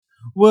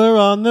We're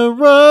on the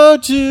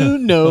road to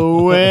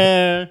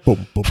nowhere.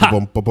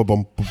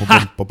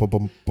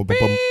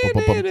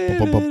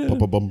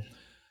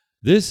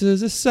 This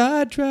is a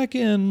sidetrack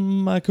in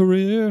my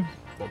career.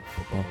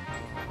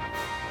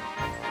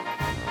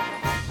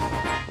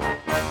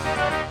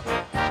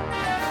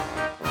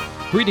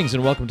 Greetings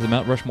and welcome to the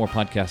Mount Rushmore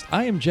podcast.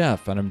 I am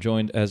Jeff, and I'm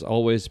joined, as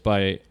always,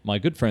 by my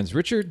good friends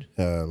Richard.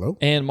 Hello.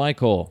 And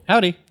Michael.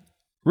 Howdy.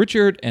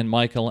 Richard and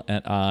Michael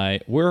and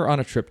I, we're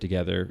on a trip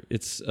together.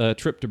 It's a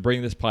trip to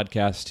bring this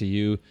podcast to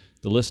you,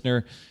 the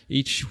listener.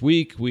 Each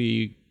week,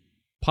 we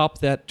pop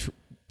that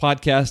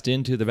podcast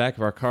into the back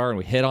of our car, and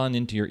we head on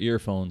into your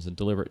earphones and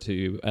deliver it to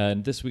you.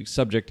 And this week's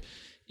subject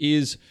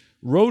is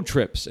road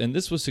trips, and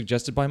this was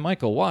suggested by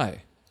Michael.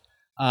 Why?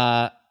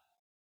 I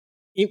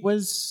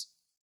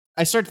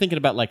started thinking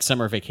about like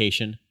summer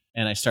vacation,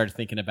 and I started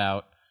thinking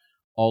about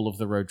all of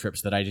the road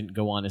trips that I didn't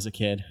go on as a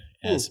kid,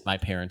 as my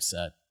parents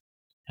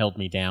held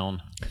me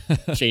down,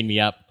 chained me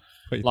up,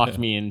 locked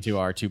me into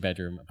our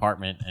 2-bedroom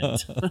apartment,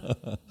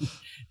 and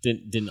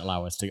didn't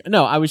allow us to go.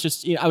 No, I was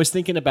just, I was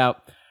thinking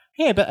about,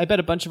 hey, I bet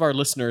a bunch of our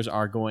listeners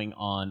are going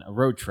on a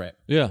road trip.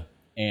 Yeah.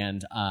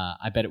 And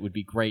I bet it would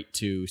be great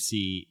to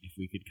see if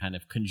we could kind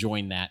of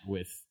conjoin that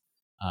with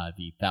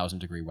the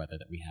 1,000-degree weather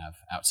that we have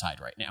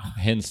outside right now.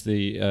 Hence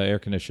the air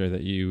conditioner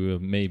that you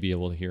may be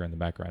able to hear in the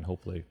background,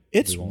 hopefully.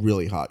 It's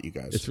really hot, you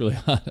guys. It's really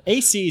hot.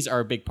 ACs are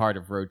a big part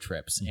of road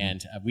trips,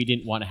 and we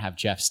didn't want to have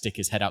Jeff stick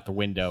his head out the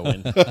window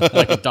and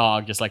like a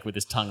dog, just like with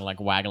his tongue like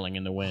waggling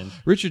in the wind.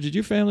 Richard, did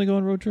your family go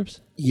on road trips?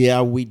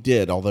 Yeah, we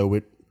did, although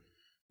we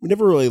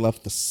never really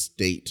left the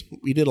state.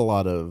 We did a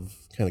lot of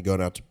kind of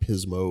going out to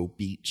Pismo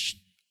Beach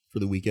for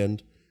the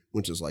weekend,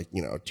 which is like,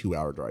 a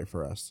 2-hour drive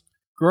for us.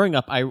 Growing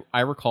up, I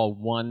recall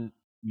one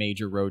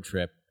major road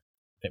trip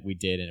that we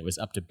did, and it was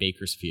up to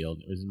Bakersfield.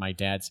 It was my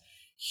dad's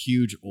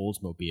huge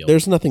Oldsmobile.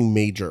 There's nothing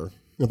major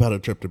about a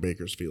trip to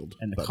Bakersfield.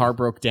 And the car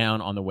broke down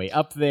on the way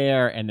up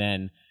there, and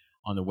then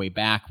on the way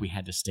back, we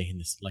had to stay in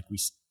this,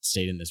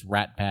 stayed in this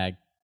rat bag,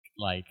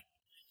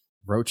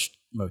 roach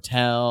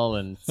motel,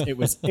 and it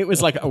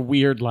was like a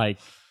weird,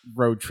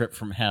 road trip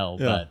from hell,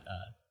 Yeah. but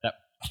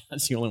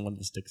that's the only one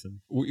that sticks in.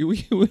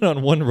 We went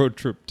on one road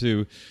trip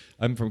to.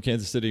 I'm from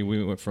Kansas City.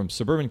 We went from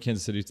suburban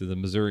Kansas City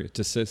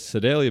to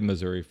Sedalia,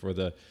 Missouri, for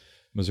the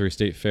Missouri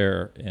State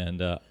Fair, and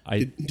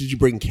Did you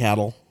bring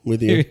cattle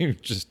with you?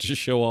 just to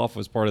show off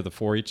as part of the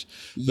 4-H,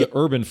 the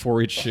urban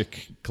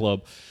 4-H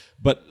club.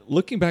 But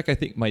looking back, I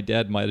think my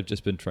dad might have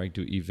just been trying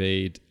to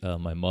evade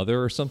my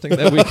mother or something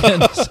that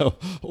weekend.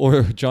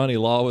 Or Johnny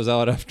Law was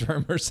out after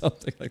him or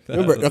something like that.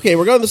 Remember, okay,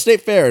 we're going to the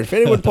state fair. If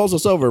anyone pulls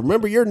us over,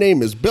 remember your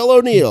name is Bill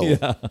O'Neill.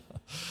 Yeah.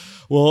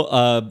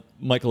 Well,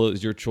 Michael,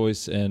 it's your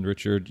choice, and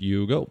Richard,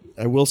 you go.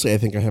 I will say I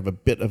think I have a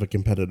bit of a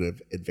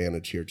competitive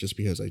advantage here just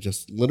because I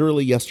just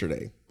literally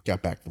yesterday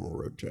got back from a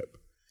road trip.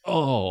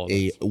 Oh.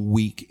 A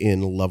week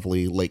in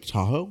lovely Lake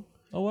Tahoe.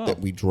 Oh, wow. That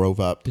we drove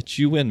up. Did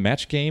you win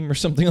Match Game or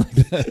something like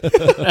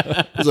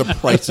that? It was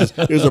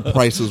a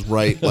Price is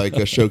Right, like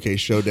a showcase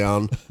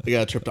showdown. I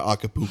got a trip to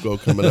Acapulco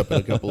coming up in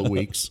a couple of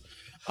weeks.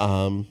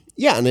 And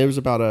it was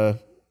about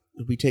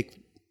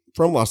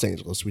from Los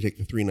Angeles, we take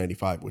the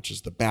 395, which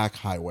is the back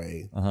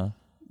highway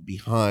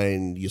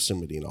behind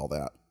Yosemite and all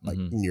that,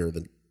 near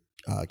the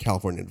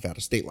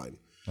California-Nevada state line.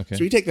 Okay.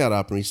 So we take that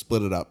up and we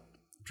split it up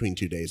between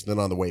 2 days. And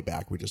then on the way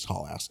back, we just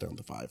haul ass down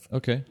the 5.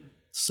 Okay.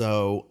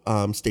 So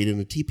stayed in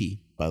a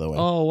teepee, by the way.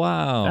 Oh,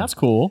 wow. That's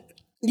cool.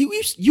 You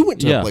went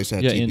to a place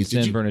that had in teepees.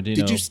 San Bernardino.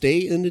 Did you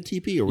stay in a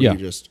teepee or were you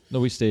just... No,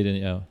 we stayed in,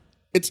 yeah.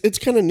 It's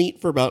kind of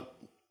neat for about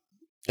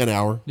an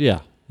hour. Yeah.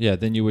 Yeah,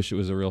 then you wish it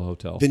was a real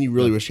hotel. Then you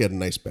really wish you had a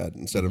nice bed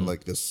instead of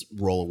like this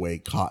roll-away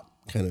cot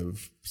kind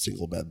of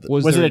single bed.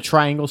 Was it a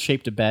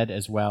triangle-shaped bed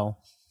as well?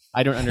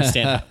 I don't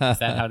understand. Is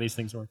that how these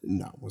things work?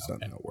 No, that's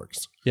not how it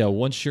works. Yeah,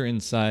 once you're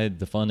inside,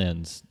 the fun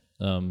ends.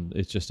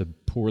 It's just a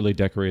poorly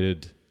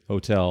decorated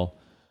hotel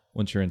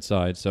once you're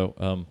inside.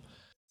 So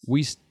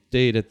we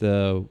stayed at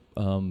a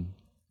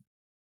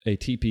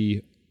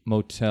teepee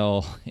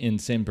motel in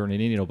San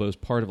Bernardino, but it was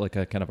part of like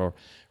a kind of a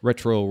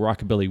retro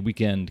rockabilly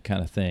weekend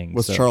kind of thing.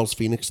 Was Charles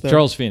Phoenix there?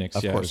 Charles Phoenix,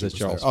 of yeah. Course it was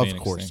Charles there. Phoenix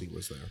Of course thing. he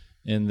was there.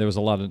 And there was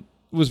it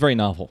was very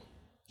novel.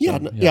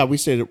 Yeah, we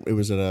stayed it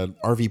was at an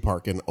RV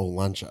park in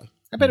Olancha.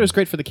 I bet it was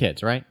great for the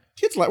kids, right?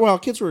 Kids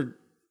were,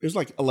 it was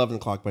like 11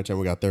 o'clock by the time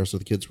we got there, so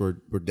the kids were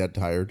dead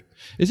tired.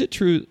 Is it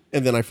true?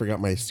 And then I forgot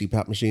my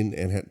CPAP machine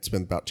and had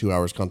spent about 2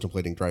 hours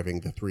contemplating driving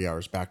the 3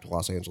 hours back to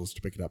Los Angeles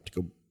to pick it up to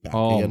go back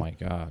Oh, again. my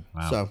God.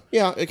 Wow. So,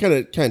 yeah, it kind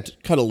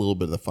of cut a little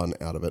bit of the fun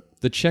out of it.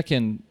 The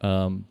check-in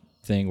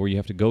thing where you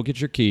have to go get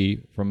your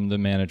key from the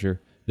manager,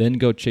 then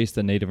go chase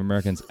the Native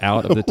Americans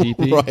out of the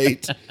teepee,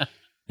 Right.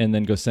 and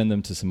then go send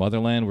them to some other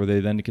land where they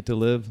then get to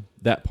live.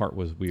 That part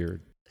was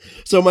weird.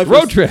 So my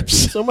Road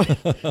trips. So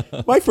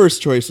my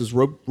first choice is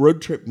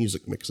road trip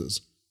music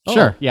mixes.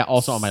 Sure. Yeah,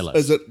 also on my list.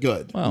 Is it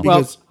good? Wow.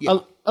 Because,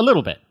 a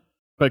little bit.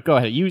 But go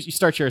ahead. You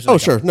start yours. Oh,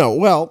 sure. No,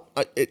 well,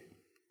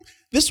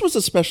 this was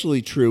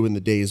especially true in the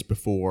days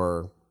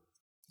before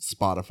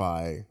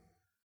Spotify,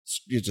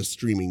 just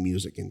streaming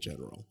music in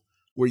general.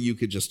 where you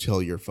could just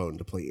tell your phone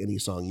to play any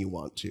song you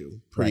want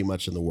to, pretty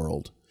much in the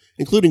world,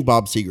 including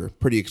Bob Seger.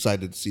 Pretty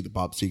excited to see that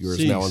Bob Seger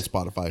is now on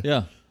Spotify.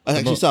 Yeah. I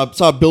actually saw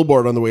a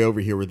billboard on the way over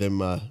here with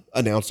them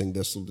announcing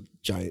this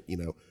giant,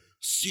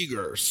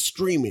 Seger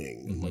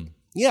streaming. I'm like,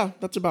 yeah,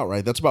 that's about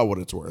right. That's about what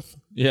it's worth.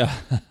 Yeah.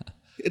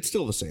 It's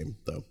still the same,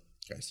 though,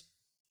 guys.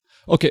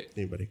 Okay.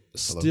 Anybody?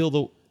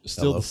 Hello?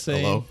 Still the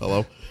same.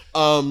 Hello.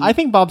 I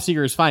think Bob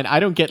Seger is fine. I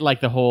don't get like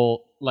the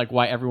whole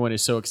why everyone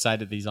is so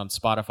excited that he's on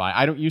Spotify.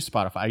 I don't use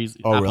Spotify. I use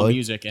Apple really?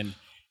 Music, and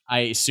I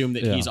assume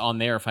that he's on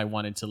there if I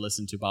wanted to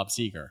listen to Bob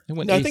Seger.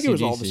 No, I think it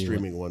was all the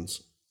streaming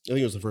ones. I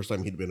think it was the first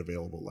time he'd been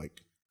available,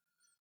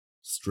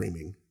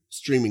 streaming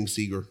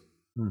Seger,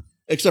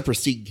 except for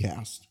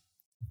Seegcast.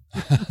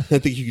 I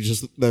think you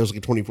could that was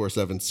like a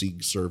 24/7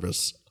 Seeg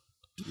service.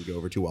 Didn't go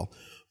over too well,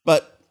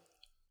 but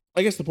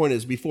I guess the point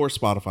is before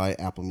Spotify,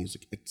 Apple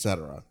Music,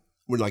 etc.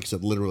 When, like I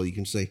said, literally you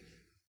can say,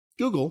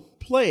 Google,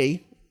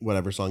 play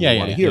whatever song you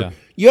want to hear. Yeah.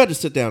 You had to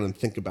sit down and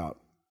think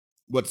about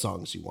what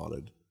songs you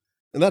wanted.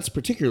 And that's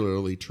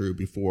particularly true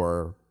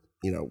before,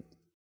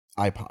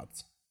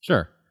 iPods,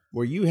 Sure.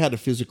 where you had to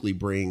physically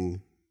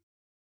bring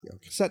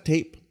cassette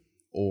tape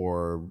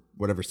or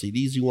whatever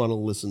CDs you want to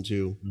listen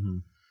to. Mm-hmm.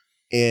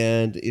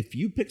 And if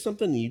you picked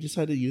something and you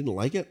decided you didn't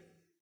like it,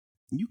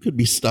 you could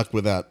be stuck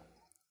with that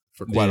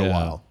for quite a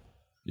while.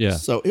 Yeah.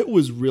 So it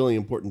was really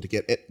important to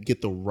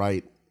get the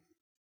right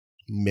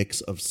mix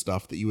of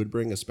stuff that you would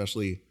bring,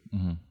 especially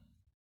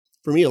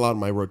for me. A lot of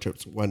my road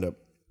trips wind up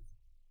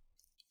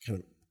kind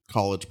of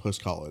college,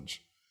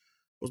 post-college.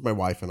 It was my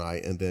wife and I,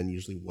 and then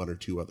usually one or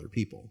two other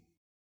people.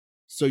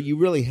 So you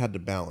really had to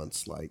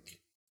balance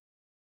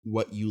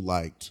what you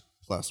liked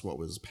plus what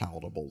was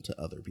palatable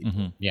to other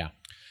people. Yeah.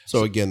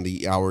 So again,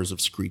 the hours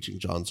of screeching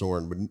John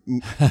Zorn would,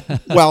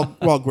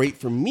 while great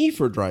for me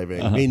for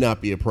driving, may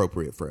not be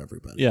appropriate for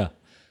everybody. Yeah.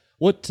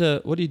 What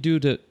do you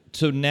do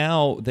so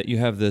now that you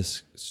have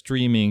this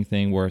streaming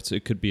thing where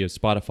it could be a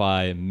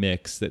Spotify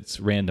mix that's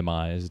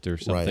randomized or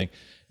something, Right.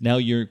 Now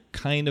you're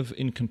kind of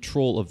in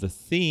control of the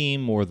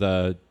theme or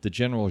the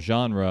general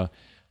genre,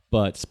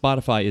 but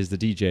Spotify is the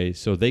DJ,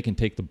 so they can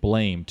take the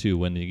blame too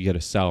when you get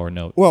a sour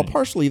note. Well,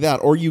 partially that,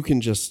 or you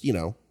can just,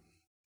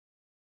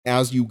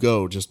 as you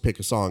go, just pick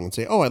a song and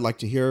say, oh, I'd like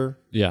to hear,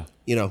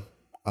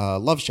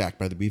 Love Shack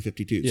by the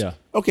B-52s. Yeah.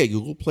 Okay,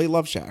 Google, play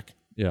Love Shack.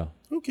 Yeah.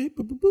 Okay,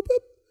 boop, boop, boop, boop.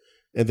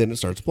 And then it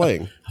starts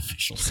playing.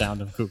 Official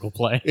sound of Google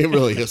Play. It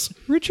really is.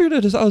 Richard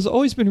has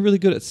always been really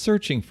good at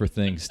searching for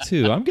things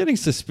too. I'm getting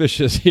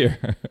suspicious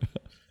here.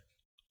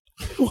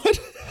 What?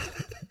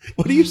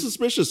 What are you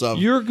suspicious of?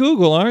 You're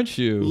Google, aren't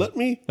you?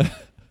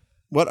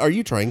 What are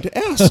you trying to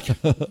ask?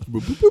 Boop,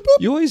 boop, boop, boop.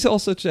 You always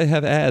also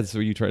have ads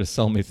where you try to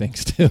sell me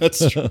things too.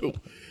 That's true.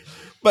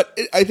 But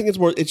I think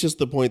it's just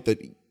the point that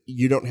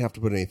you don't have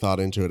to put any thought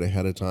into it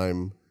ahead of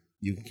time.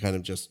 You can kind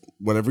of just,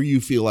 whatever you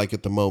feel like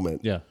at the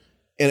moment. Yeah.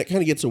 And it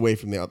kind of gets away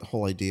from the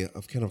whole idea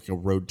of kind of like a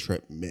road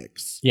trip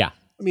mix. Yeah.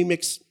 I mean,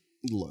 mix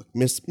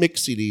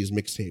CDs,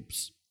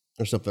 mixtapes,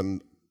 or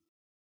something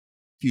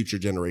future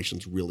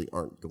generations really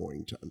aren't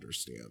going to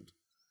understand.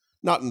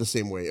 Not in the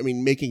same way. I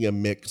mean, making a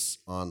mix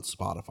on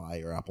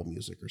Spotify or Apple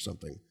Music or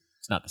something.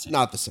 It's not the same.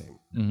 Not the same.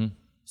 Mm-hmm.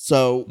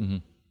 So,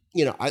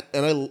 I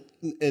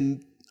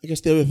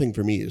guess the other thing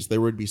for me is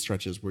there would be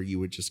stretches where you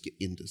would just get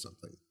into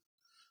something.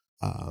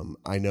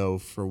 I know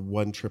for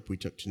one trip we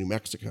took to New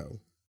Mexico,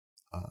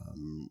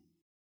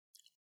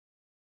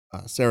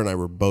 Sarah and I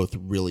were both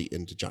really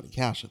into Johnny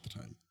Cash at the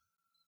time.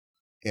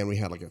 And we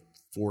had like I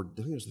think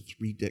it was a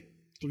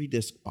three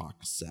disc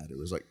box set. It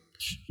was like,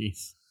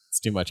 Jeez. It's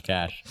too much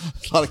cash.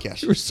 a lot of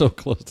cash. You were so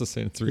close to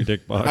saying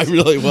 3-dick box. I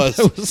really was.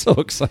 I was so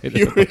excited.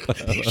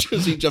 You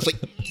should see Jeff's like,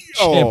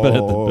 Champing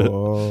at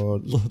oh.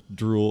 the bit.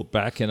 Drool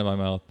back into my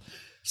mouth.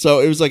 So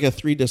it was like a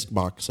 3-disc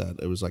box set.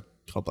 It was like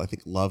called, I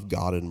think, Love,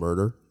 God, and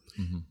Murder.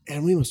 Mm-hmm.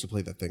 And we must have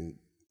played that thing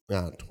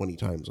 20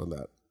 times on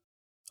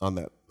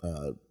that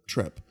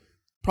trip.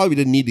 Probably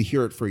didn't need to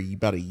hear it for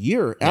about a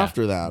year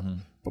after that,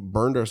 but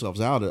burned ourselves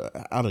out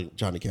of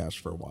Johnny Cash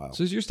for a while.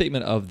 So is your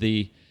statement of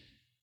the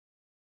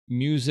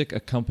music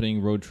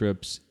accompanying road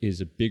trips is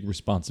a big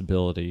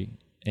responsibility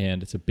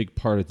and it's a big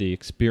part of the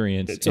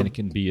experience, and it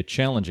can be a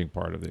challenging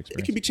part of the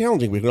experience? It can be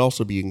challenging, but it can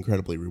also be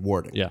incredibly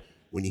rewarding. Yeah.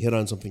 When you hit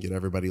on something that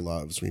everybody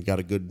loves, when you've got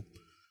a good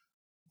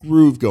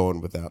groove going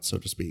with that, so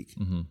to speak,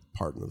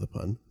 pardon the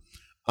pun,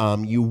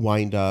 you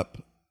wind up,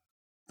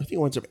 I think it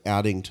winds up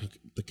adding to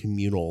the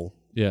communal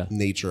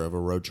nature of a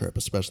road trip,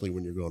 especially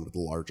when you're going with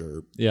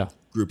larger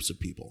groups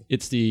of people.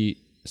 It's the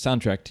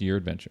soundtrack to your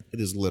adventure. It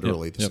is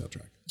literally the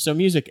soundtrack. So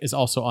music is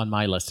also on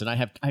my list, and I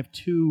have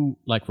two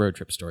road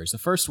trip stories. The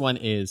first one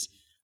is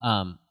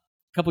a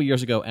couple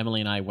years ago,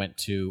 Emily and I went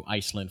to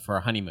Iceland for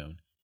our honeymoon,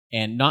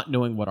 and not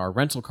knowing what our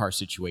rental car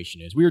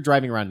situation is, we were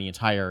driving around the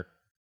entire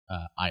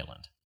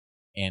island,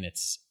 and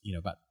it's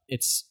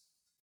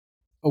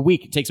a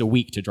week. It takes a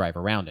week to drive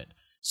around it.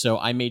 So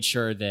I made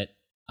sure that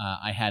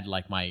I had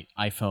my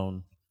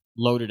iPhone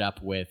loaded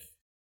up with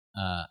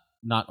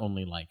not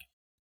only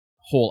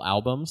whole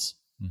albums,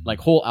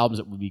 whole albums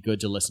that would be good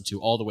to listen to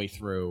all the way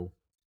through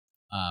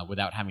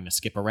without having to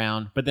skip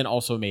around, but then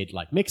also made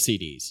like mix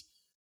CDs.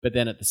 But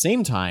then at the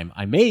same time,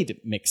 I made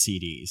mix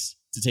CDs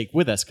to take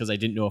with us because I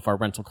didn't know if our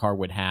rental car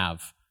would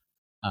have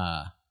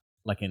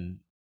like an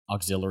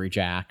auxiliary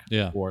jack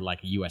or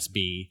like a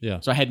USB. Yeah.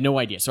 So I had no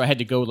idea. So I had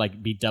to go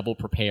like be double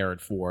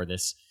prepared for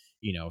this,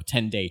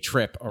 10-day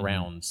trip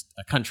around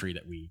a country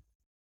that we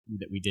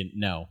didn't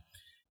know.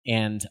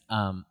 And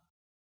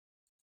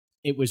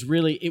it was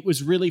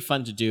really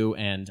fun to do,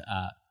 and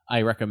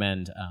I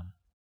recommend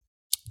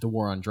The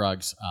War on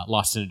Drugs,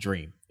 Lost in a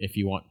Dream, if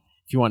you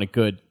want a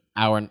good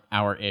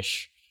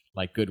hour-ish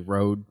like good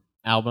road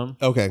album.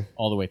 Okay.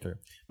 All the way through.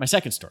 My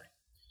second story.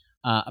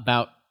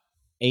 About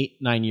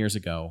 8-9 years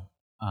ago,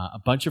 a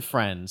bunch of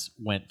friends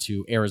went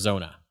to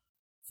Arizona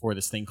for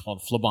this thing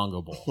called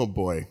Flabongo Bowl. Oh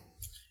boy.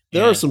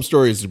 There are some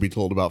stories to be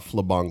told about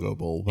Flabongo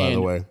Bowl, by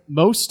the way.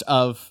 Most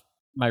of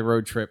my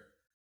road trip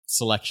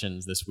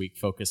selections this week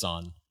focus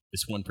on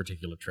this one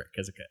particular trip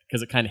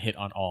because it kind of hit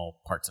on all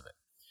parts of it.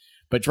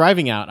 But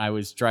driving out, I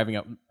was driving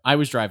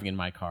in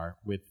my car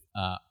with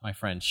my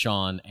friends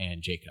Sean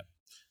and Jacob.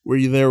 Were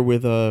you there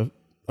with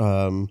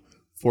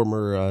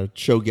former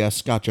show guest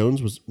Scott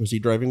Jones? Was he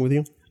driving with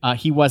you?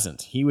 He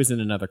wasn't. He was in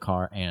another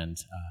car, and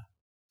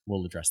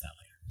we'll address that later.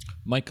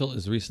 Michael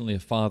is recently a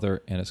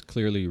father and is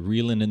clearly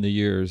reeling in the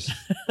years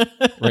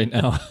right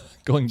now,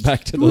 going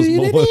back to those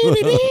moments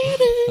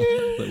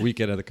that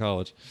weekend at the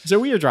college. So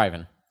we were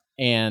driving,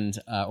 and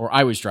or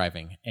I was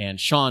driving, and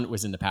Sean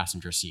was in the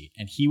passenger seat,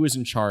 and he was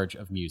in charge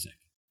of music.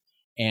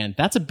 And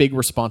that's a big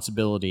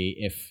responsibility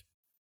if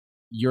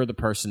you're the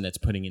person that's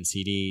putting in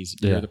CDs,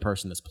 you're the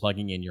person that's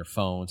plugging in your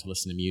phone to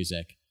listen to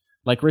music.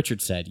 Like Richard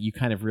said, you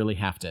kind of really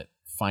have to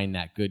find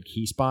that good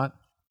key spot.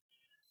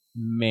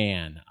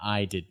 Man,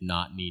 I did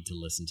not need to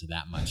listen to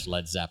that much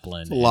Led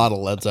Zeppelin. A lot of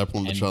Led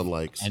Zeppelin that Sean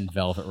likes. And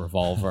Velvet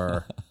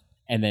Revolver.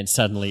 And then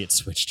suddenly it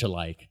switched to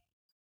like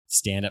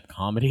stand-up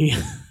comedy.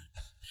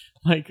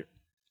 Like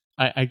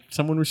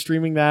someone was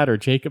streaming that, or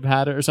Jacob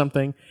had it or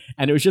something.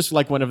 And it was just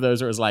like one of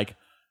those where it was like,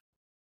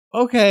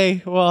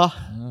 okay, well,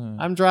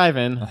 I'm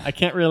driving. I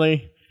can't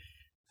really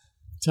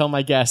tell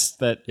my guests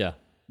that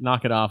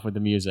knock it off with the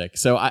music.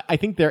 So I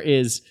think there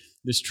is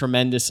this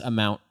tremendous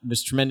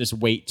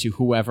weight to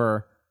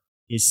whoever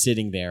is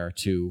sitting there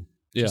to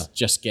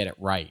just get it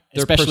right,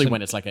 especially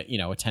when it's like a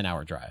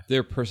 10-hour drive.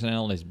 Their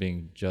personality is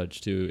being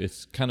judged too.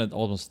 It's kind of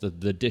almost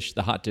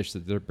the hot dish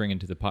that they're bringing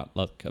to the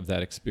potluck of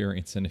that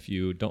experience. And if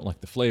you don't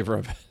like the flavor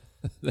of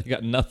it, they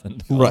got nothing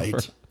to offer.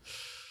 Right.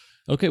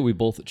 Okay, we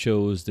both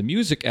chose the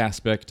music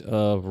aspect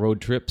of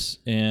road trips.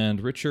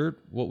 And Richard,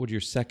 what would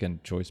your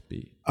second choice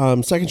be?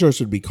 Second choice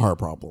would be car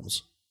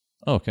problems.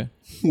 Oh, okay.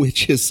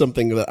 Which is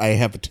something that I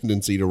have a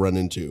tendency to run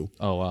into.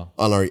 Oh, wow.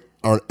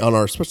 On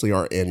our especially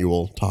our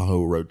annual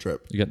Tahoe road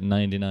trip. You got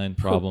 99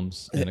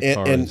 problems in a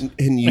car.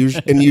 And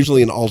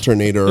usually an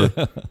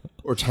alternator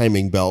or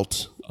timing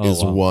belt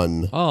is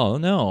one. Oh,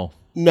 no.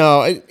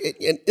 No,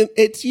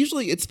 it's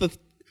usually the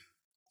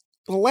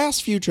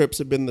last few trips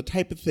have been the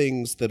type of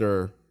things that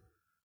are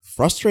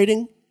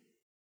frustrating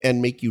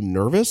and make you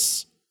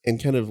nervous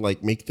and kind of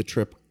like make the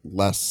trip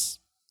less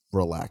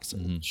relaxing.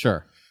 Mm-hmm.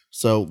 Sure.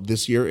 So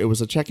this year it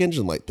was a check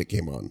engine light that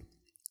came on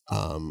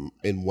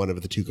in one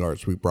of the two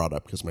cars we brought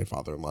up because my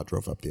father-in-law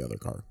drove up the other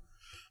car.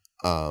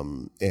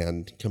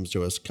 And comes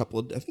to us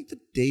I think the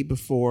day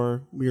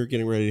before we were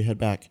getting ready to head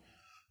back.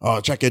 Oh,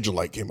 check engine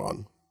light came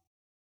on.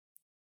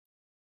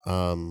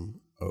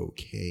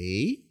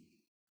 Okay.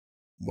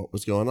 What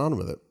was going on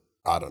with it?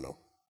 I don't know.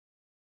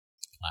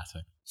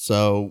 Classic.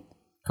 So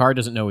car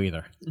doesn't know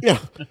either. Yeah.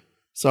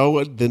 So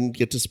I didn't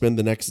get to spend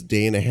the next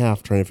day and a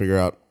half trying to figure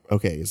out,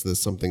 okay, is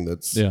this something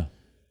that's,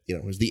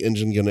 is the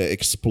engine going to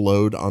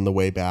explode on the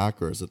way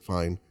back or is it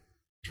fine?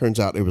 Turns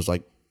out it was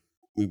like,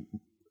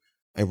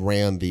 I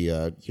ran the,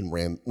 you can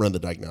run the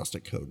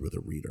diagnostic code with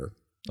a reader.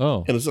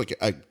 Oh. And it's like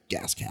a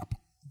gas cap.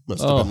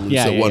 Must have been loose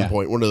at one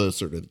point. One of those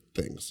sort of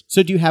things.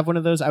 So do you have one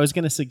of those? I was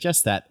going to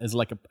suggest that as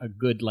like a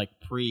good like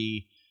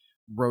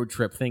pre-road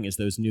trip thing is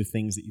those new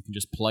things that you can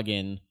just plug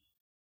in.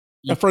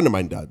 A friend of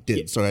mine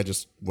did. So I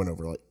just went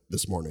over like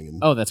this morning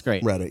and that's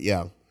great. Read it.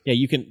 Yeah. Yeah,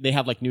 they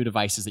have like new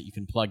devices that you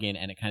can plug in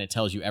and it kind of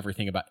tells you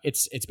everything about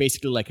it's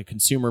basically like a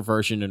consumer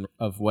version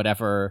of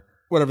whatever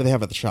they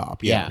have at the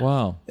shop. Yeah.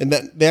 Wow. And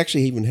that they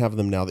actually even have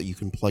them now that you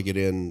can plug it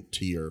in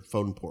to your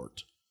phone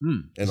port.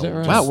 Is that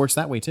right? Wow, it works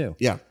that way too.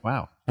 Yeah.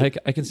 Wow. I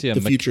can see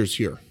the future's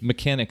here.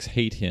 Mechanics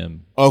hate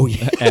him. Oh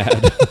yeah.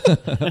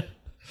 Ad.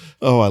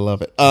 Oh, I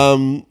love it.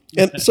 And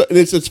so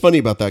it's funny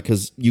about that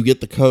because you get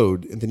the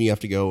code and then you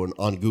have to go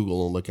on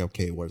Google and look,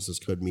 okay, what does this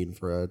code mean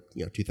for a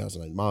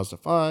 2009 Mazda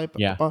 5?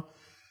 Yeah. Blah, blah.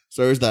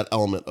 So there's that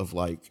element of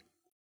like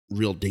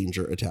real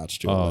danger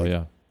attached to it. Oh, like,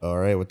 yeah. All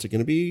right, what's it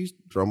going to be?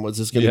 Was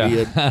this going to be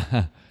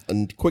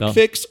a quick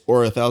fix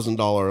or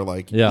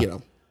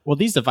 $1,000? Well,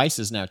 these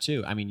devices now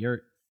too. I mean,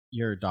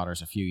 your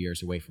daughter's a few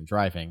years away from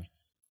driving.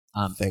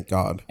 Thank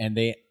God. And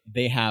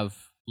they have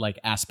like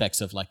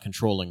aspects of like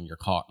controlling your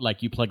car.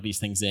 Like you plug these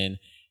things in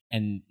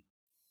and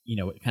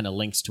it kind of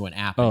links to an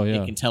app. Oh, and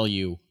yeah. It can tell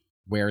you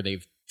where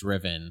they've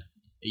driven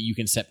You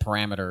can set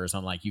parameters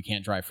on like you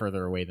can't drive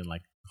further away than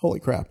like Holy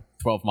crap.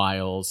 12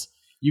 miles.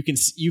 You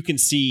can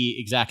see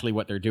exactly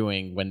what they're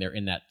doing when they're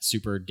in that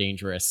super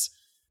dangerous,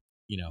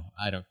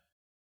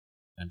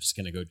 I'm just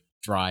going to go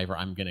drive, or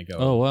I'm going to go.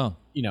 Oh, wow.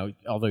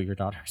 Although your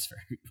daughter's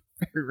very,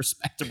 very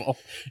respectable.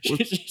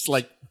 She's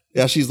like,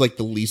 Yeah, she's like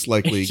the least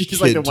likely She's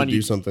kid like the to one do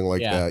you- something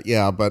like yeah. that.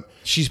 Yeah, but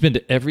She's been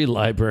to every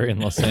library in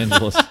Los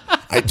Angeles.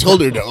 I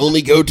told her to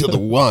only go to the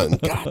one.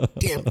 God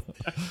damn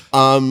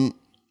it.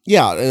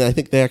 Yeah, and I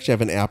think they actually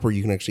have an app where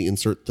you can actually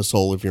insert the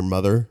soul of your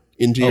mother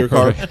into your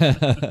car.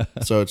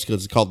 So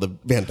it's called the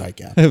Van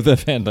Dyke app. The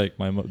Van Dyke,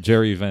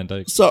 Jerry Van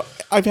Dyke. So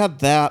I've had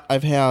that.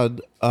 I've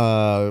had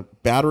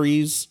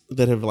batteries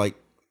that have like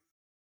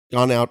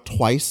gone out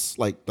twice,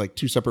 like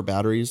two separate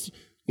batteries.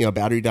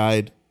 Battery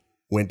died,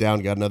 went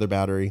down, got another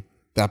battery.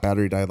 That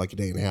battery died like a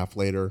day and a half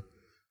later.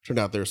 Turned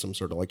out there was some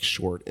sort of like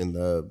short in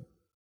the,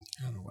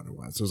 I don't know what it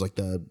was. It was like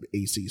the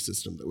AC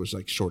system that was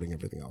like shorting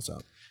everything else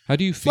out. How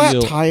do you Flat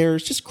feel?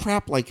 tires, just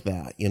crap like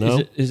that,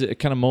 Is it a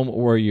kind of moment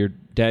where your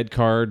dad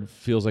card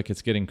feels like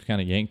it's getting kind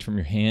of yanked from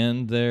your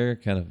hand there?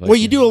 Kind of like Well,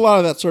 you do a lot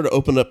of that sort of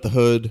open up the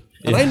hood.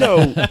 And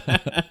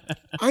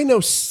I know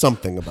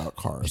something about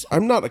cars.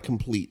 I'm not a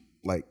complete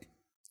like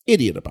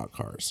idiot about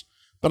cars,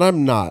 but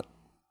I'm not,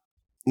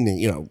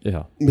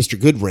 Yeah. Mr.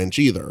 Goodwrench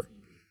either.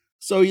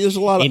 So there's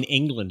a lot of in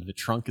England, the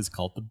trunk is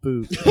called the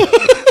boot.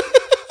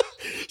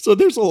 so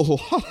there's a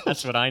lot of,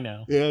 That's what I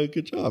know. yeah,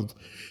 good job.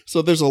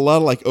 So there's a lot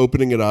of like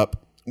opening it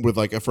up with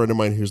like a friend of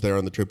mine who's there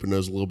on the trip who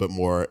knows a little bit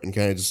more and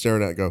kind of just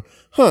staring at it and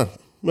go,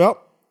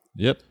 well,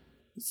 Yep.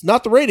 it's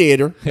not the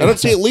radiator. I don't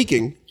see it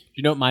leaking.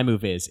 You know what my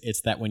move is?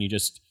 It's that when you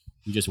just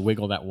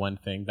wiggle that one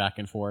thing back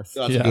and forth.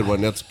 That's Yeah. a good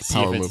one. That's a See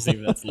power if move. see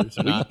if that's loose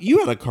or not. You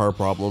had a car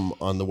problem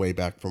on the way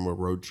back from a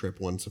road trip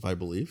once, if I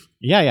believe.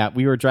 Yeah.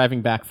 We were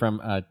driving back from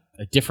a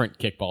different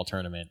kickball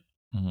tournament.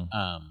 Mhm.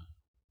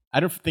 I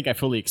don't think I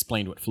fully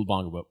explained what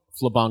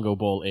Flabongo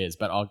Bowl is,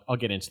 but I'll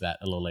get into that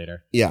a little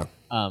later. Yeah.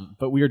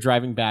 But we were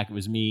driving back. It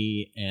was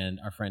me and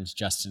our friends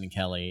Justin and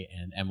Kelly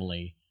and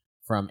Emily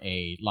from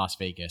a Las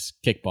Vegas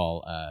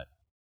kickball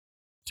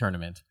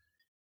tournament,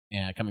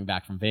 and coming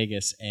back from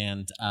Vegas.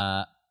 And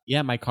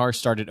my car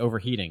started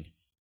overheating,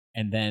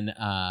 and then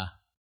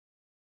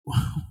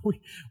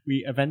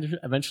we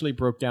eventually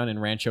broke down in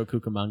Rancho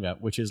Cucamonga,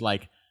 which is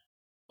like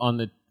on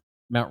the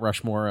Mount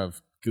Rushmore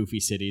of goofy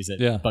cities at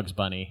Yeah. Bugs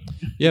Bunny.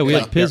 Yeah, we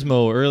had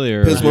Pismo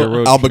earlier. Pismo, Your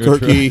road-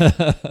 Albuquerque.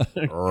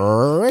 trip.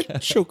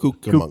 Rancho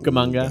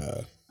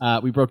Cucamonga.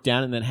 We broke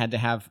down and then had to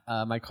have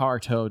my car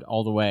towed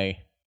all the way,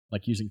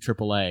 like using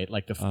AAA.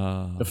 Like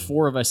the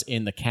four of us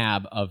in the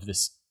cab of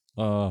this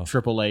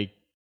AAA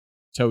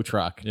tow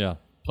truck. Yeah.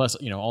 Plus,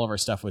 all of our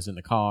stuff was in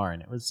the car,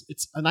 and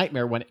it's a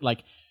nightmare when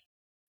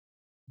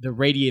the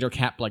radiator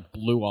cap like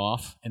blew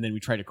off, and then we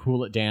tried to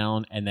cool it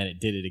down, and then it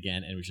did it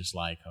again, and it was just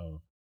like,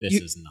 oh, this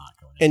is not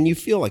going. And you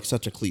feel like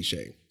such a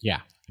cliche.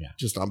 Yeah.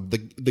 Just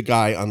the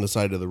guy on the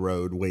side of the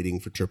road waiting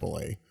for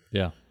AAA.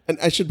 Yeah. And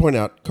I should point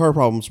out, car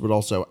problems would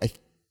also, I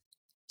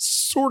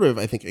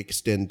think,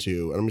 extend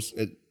to, and I'm just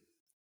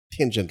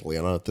tangentially,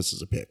 I don't know if this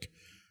is a pick.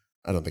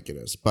 I don't think it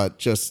is, but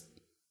just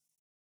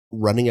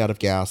running out of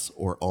gas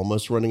or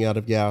almost running out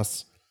of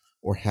gas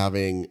or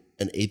having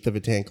an eighth of a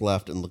tank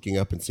left and looking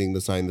up and seeing the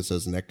sign that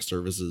says next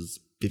service is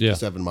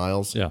 57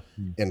 miles Yeah.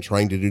 and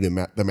trying to do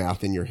the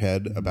math in your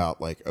head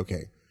about like,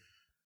 okay,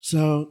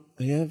 so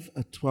I have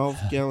a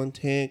 12-gallon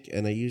tank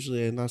and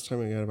last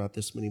time I got about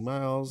this many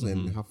miles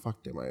and how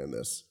fucked am I in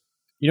this?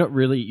 You know what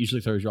really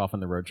usually throws you off on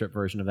the road trip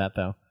version of that,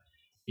 though,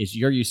 is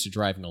you're used to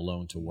driving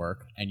alone to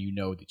work, and you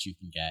know that you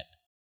can get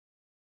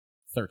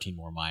 13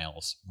 more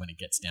miles when it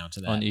gets down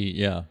to that. On E,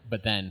 yeah.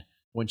 But then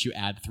once you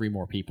add 3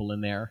 more people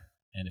in there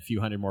and a few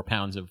hundred more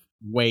pounds of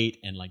weight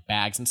and like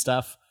bags and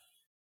stuff,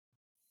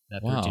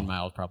 that 13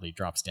 miles probably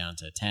drops down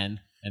to 10.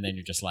 And then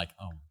you're just like,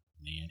 oh,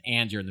 man.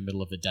 And you're in the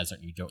middle of the desert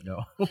and you don't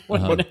know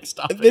what the next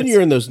stop And then is.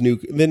 you're in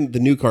then the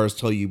new cars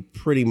tell you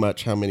pretty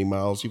much how many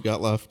miles you've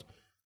got left.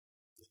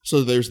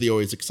 So there's the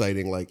always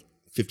exciting like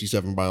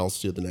 57 miles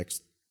to the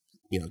next,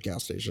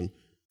 gas station.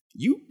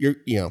 You're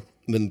and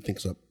then it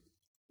thinks up.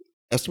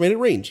 Estimated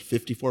range,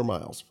 54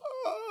 miles.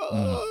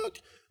 Fuck.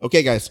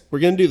 Okay, guys, we're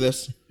going to do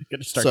this. You're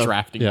going to start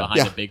drafting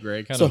behind a big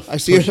rig. So I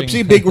see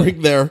a big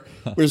rig there.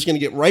 We're just going to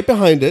get right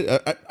behind it.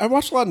 I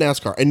watch a lot of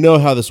NASCAR. I know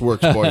how this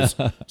works, boys.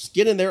 Just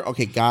get in there.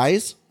 Okay,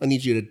 guys, I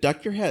need you to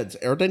duck your heads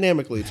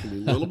aerodynamically. It's going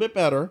to be a little bit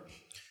better.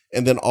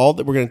 And then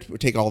we're going to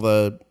take all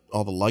the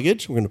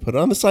luggage. We're going to put it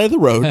on the side of the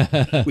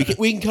road.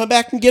 we can come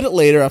back and get it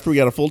later after we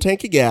got a full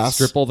tank of gas.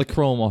 Strip all the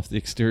chrome off the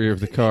exterior of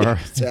the car.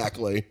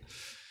 Exactly.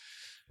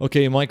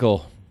 Okay,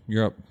 Michael,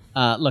 you're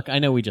up. Look, I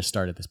know we just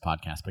started this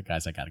podcast, but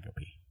guys, I got to go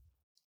pee.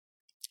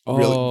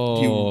 Really?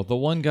 Oh, the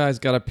one guy's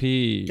got to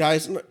pee.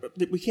 Guys,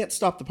 we can't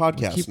stop the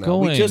podcast Keep now.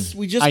 going.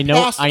 We just I know,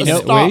 passed a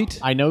stop. Wait.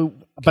 I know,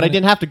 but I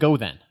didn't have to go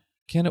then.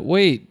 Can it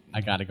wait? I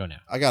got to go now.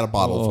 I got a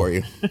bottle for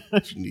you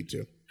if you need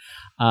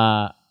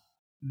to.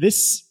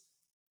 This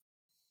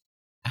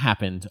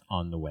happened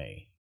on the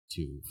way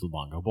to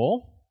Flabongo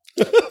Bowl.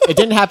 It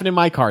didn't happen in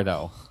my car,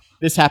 though.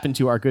 This happened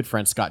to our good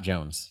friend Scott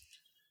Jones.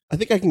 I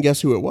think I can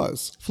guess who it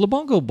was.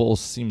 Flabongo Bowl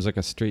seems like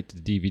a straight to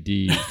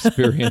DVD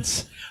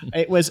experience.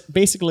 It was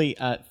basically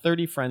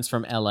 30 friends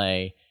from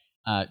LA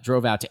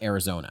drove out to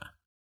Arizona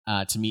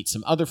to meet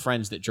some other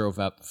friends that drove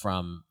up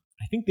from,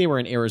 I think they were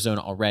in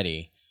Arizona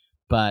already,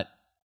 but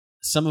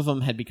some of them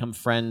had become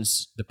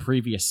friends the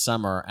previous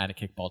summer at a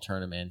kickball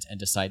tournament and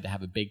decided to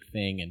have a big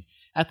thing. And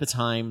at the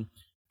time,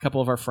 a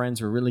couple of our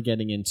friends were really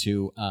getting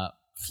into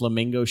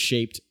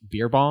flamingo-shaped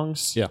beer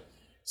bongs. Yeah.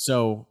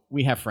 So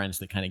we have friends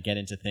that kind of get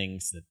into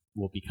things that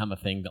will become a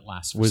thing that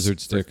lasts for Wizard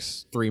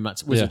Sticks. 3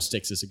 months. Wizard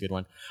Sticks is a good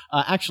one.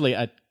 Actually,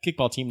 a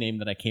kickball team name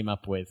that I came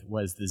up with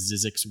was the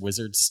Zizix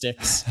Wizard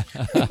Sticks.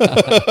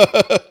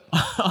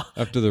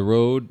 After the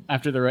road.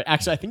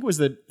 Actually, I think it was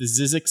the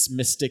Zizix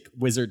Mystic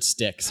Wizard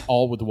Sticks,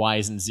 all with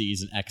Y's and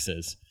Z's and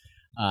X's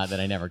that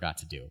I never got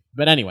to do.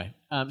 But anyway,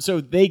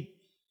 so they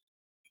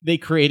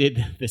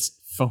created this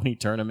phony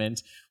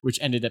tournament, which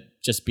ended up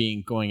just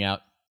being going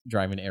out,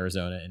 driving to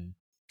Arizona and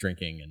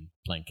drinking and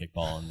playing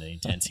kickball in the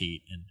intense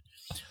heat. And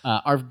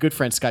our good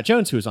friend Scott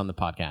Jones, who was on the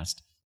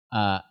podcast,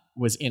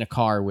 was in a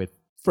car with...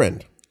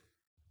 Friend.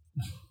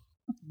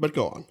 But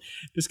go on.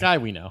 This guy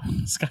we know,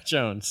 Scott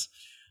Jones,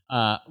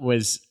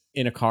 was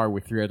in a car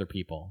with 3 other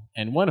people.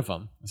 And one of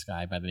them, this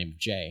guy by the name of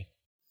Jay,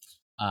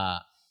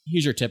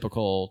 he's your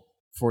typical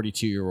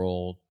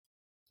 42-year-old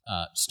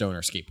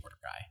stoner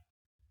skateboarder guy.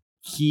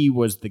 He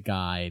was the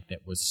guy that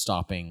was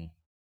stopping,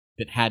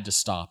 that had to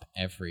stop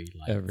every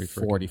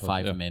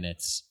 45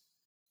 minutes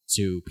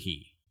to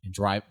pee and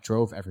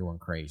drove everyone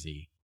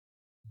crazy,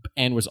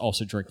 and was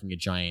also drinking a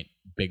giant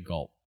big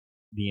gulp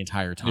the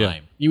entire time. Yeah.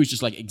 He was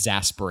just like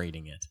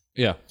exasperating it.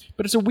 Yeah.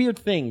 But it's a weird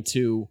thing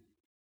to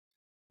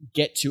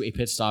get to a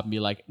pit stop and be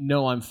like,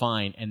 no, I'm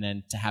fine. And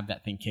then to have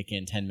that thing kick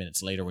in 10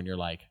 minutes later when you're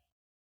like,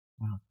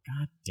 well,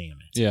 God damn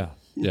it. Yeah.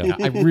 Yeah.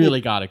 I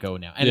really got to go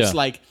now. And Yeah. it's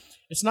like,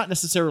 it's not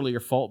necessarily your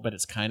fault, but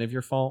it's kind of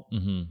your fault.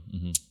 Mm-hmm.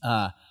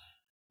 Mm-hmm.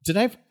 Did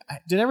I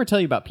ever tell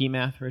you about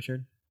PMath,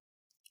 Richard?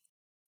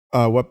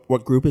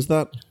 What group is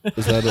that?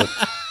 Is that it?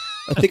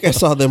 I think I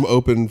saw them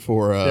open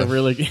for They're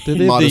really good. Did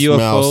they have the Modest UFO,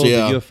 Mouse,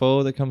 yeah. the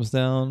UFO that comes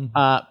down?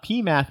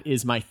 PMath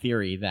is my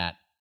theory that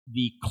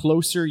the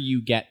closer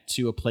you get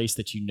to a place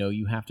that you know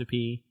you have to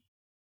pee,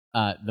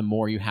 the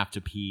more you have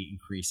to pee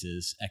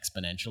increases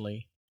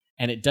exponentially.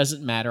 And it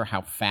doesn't matter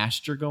how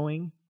fast you're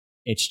going.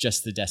 It's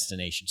just the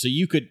destination. So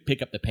you could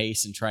pick up the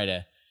pace and try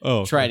to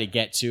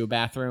get to a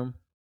bathroom.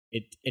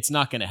 It's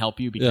not going to help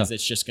you because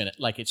it's just going to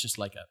it's just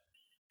like a.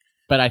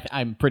 But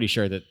I'm pretty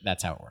sure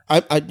that's how it works.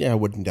 I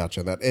wouldn't doubt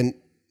you on that. And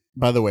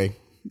by the way,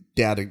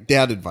 dad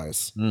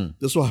advice.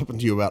 This will happen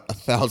to you about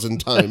 1,000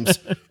 times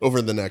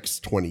over the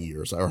next 20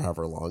 years or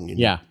however long.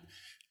 Yeah.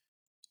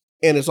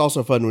 And it's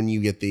also fun when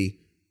you get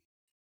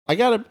I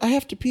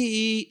have to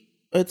pee.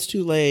 It's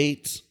too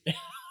late.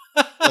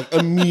 Like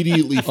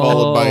immediately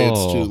followed by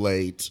it's too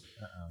late.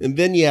 And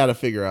then you had to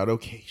figure out,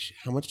 okay,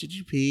 how much did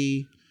you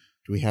pee?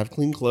 Do we have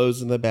clean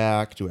clothes in the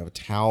back? Do we have a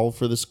towel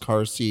for this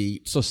car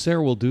seat? So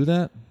Sarah will do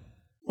that?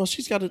 Well,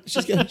 she's got a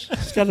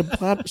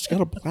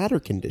bladder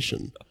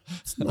condition.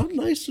 It's not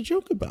nice to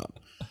joke about.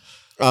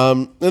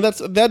 And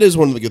that is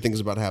one of the good things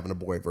about having a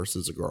boy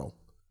versus a girl.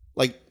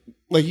 Like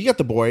you got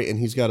the boy and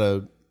he's got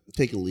to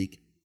take a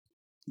leak.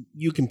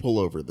 You can pull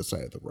over the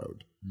side of the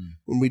road.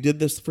 When we did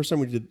this, the first time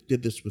we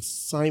did this with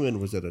Simon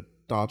was at a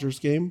Dodgers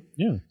game.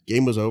 Yeah.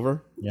 Game was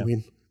over. Yeah. I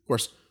mean, of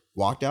course,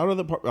 walked out. He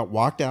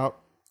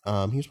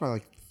was probably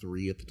like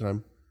 3 at the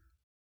time.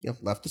 Yeah,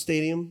 left the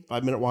stadium.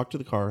 5-minute walk to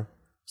the car.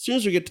 As soon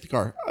as we get to the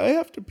car, I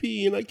have to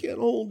pee and I can't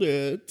hold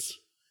it. It's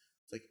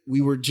like we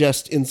were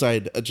just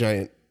inside a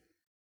giant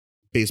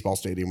baseball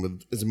stadium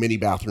with as many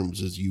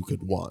bathrooms as you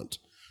could want.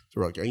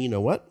 So we're like, you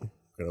know what? I'm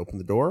going to open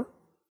the door.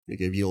 They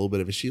give you a little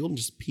bit of a shield and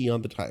just pee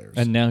on the tires.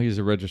 And now he's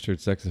a registered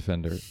sex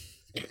offender.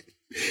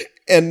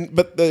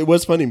 But it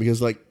was funny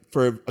because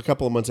for a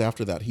couple of months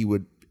after that, he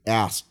would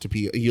ask to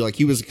pee.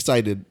 He was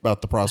excited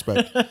about the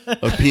prospect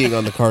of peeing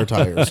on the car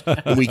tires.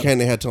 And we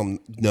kind of had to tell him,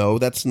 no,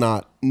 that's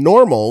not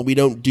normal. We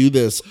don't do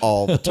this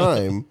all the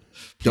time.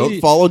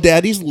 Don't follow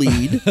daddy's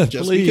lead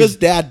just because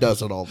dad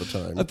does it all the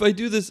time. If I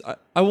do this,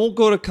 I won't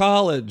go to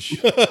college.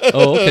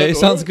 Oh, okay.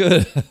 Sounds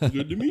good.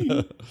 Good to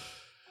me.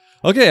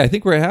 Okay, I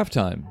think we're at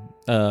halftime.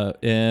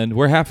 And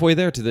we're halfway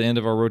there to the end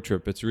of our road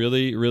trip. It's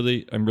really,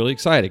 really, I'm really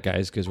excited,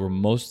 guys, because we're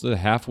most of the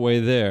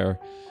halfway there.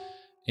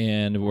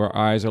 And our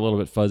eyes are a little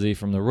bit fuzzy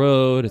from the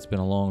road. It's been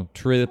a long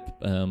trip.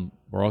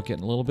 We're all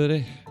getting a little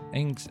bit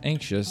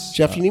anxious.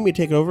 Jeff, you need me to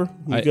take over?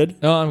 You good?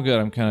 No, I'm good.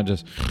 I'm kind of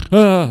just,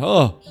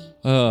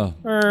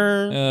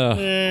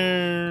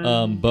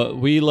 but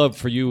we love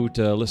for you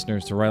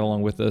listeners to ride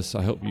along with us.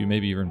 I hope you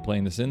maybe even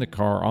playing this in the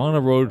car on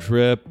a road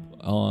trip,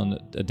 on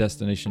a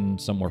destination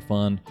somewhere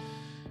fun.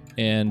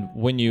 And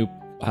when you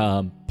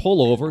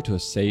pull over to a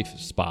safe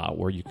spot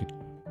where you could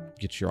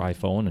get your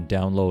iPhone and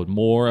download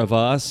more of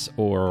us,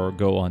 or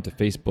go onto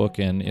Facebook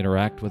and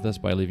interact with us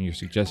by leaving your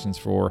suggestions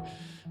for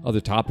other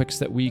topics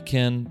that we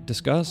can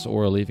discuss,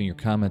 or leaving your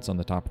comments on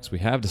the topics we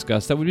have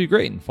discussed, that would be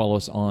great. And follow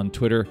us on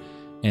Twitter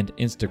and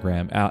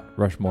Instagram at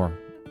Rushmore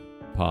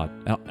Pod,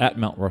 at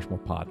Mount Rushmore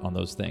Pod on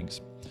those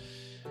things.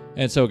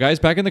 And so, guys,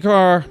 back in the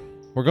car.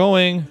 We're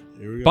going.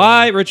 Here we go.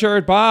 Bye,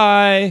 Richard.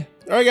 Bye.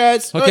 All right,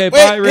 guys. Okay, Wait,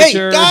 bye,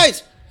 Richard. Hey,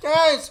 guys.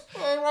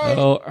 All right.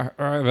 Oh, all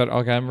right, but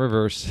okay, I'm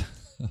reverse.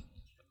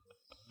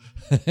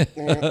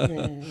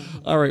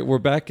 All right, we're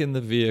back in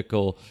the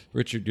vehicle.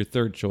 Richard, your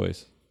third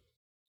choice.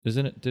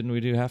 Isn't it? Didn't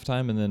we do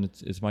halftime and then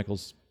it's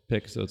Michael's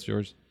pick, so it's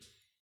yours?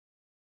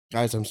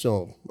 Guys, I'm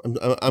asleep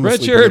in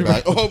Richard! the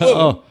back.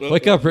 Oh,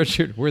 Wake up,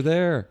 Richard. We're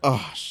there.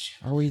 Oh,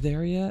 shit. Are we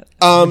there yet?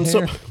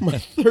 So my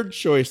third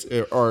choice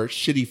are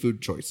shitty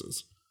food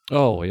choices.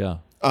 Oh, yeah.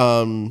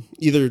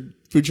 Either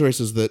food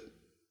choices that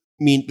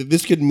mean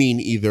this could mean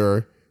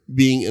either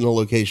being in a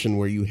location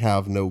where you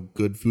have no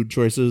good food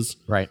choices,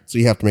 Right. so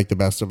you have to make the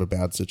best of a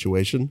bad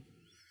situation.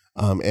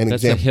 And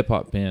That's a hip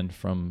hop band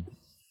from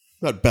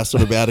not best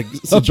of a bad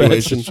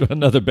situation.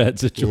 Another bad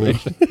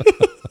situation.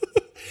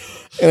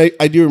 And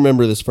I do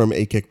remember this from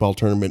a kickball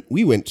tournament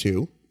we went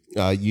to.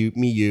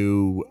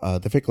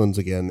 The Ficklins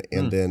again,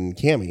 and then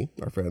Cammie,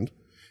 our friend.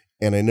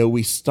 And I know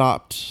we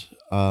stopped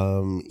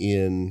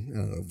in I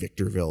don't know,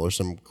 Victorville or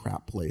some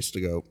crap place to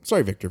go.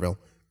 Sorry, Victorville,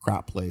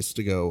 crap place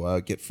to go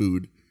get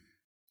food.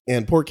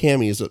 And poor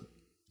Cammie is a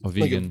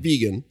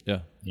vegan.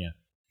 Yeah. Yeah.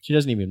 She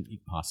doesn't even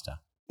eat pasta.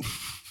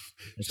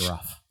 It's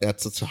rough.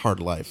 It's a hard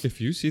life.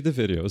 If you see the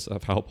videos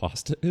of how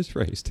pasta is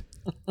raised.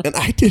 And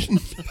I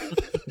didn't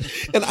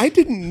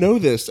know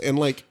this. And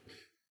like,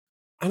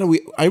 I know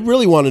I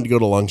really wanted to go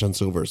to Long John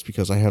Silver's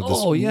because I have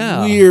this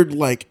weird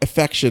like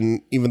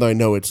affection, even though I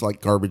know it's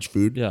like garbage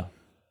food. Yeah.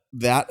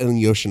 That and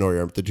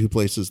Yoshinori are the two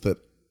places that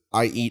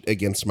I eat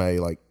against my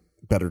like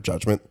better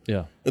judgment.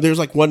 Yeah. And there's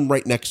like one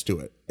right next to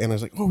it. And I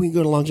was like, oh, we can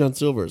go to Long John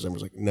Silver's. And I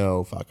was like,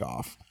 no, fuck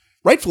off.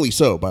 Rightfully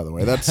so, by the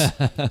way. That's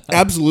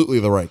absolutely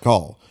the right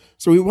call.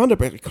 So we wound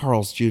up at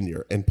Carl's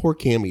Jr. and poor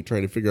Cammie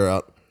trying to figure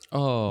out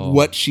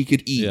what she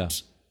could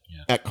eat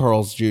at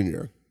Carl's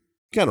Jr.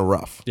 Kind of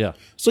rough. Yeah.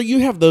 So you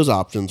have those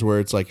options where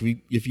it's like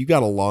if you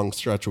got a long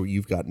stretch where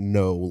you've got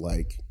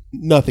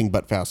nothing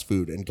but fast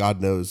food, and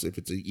God knows if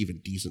it's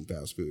even decent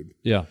fast food.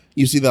 Yeah.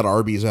 You see that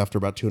Arby's after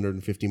about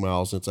 250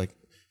 miles, and it's like,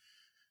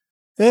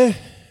 I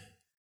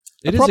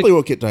probably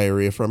won't get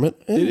diarrhea from it.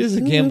 It is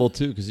a gamble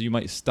too, because you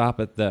might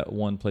stop at that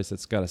one place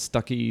that's got a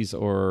Stuckey's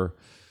or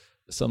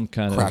some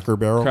kind Cracker of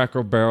Barrel.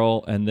 Cracker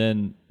Barrel, and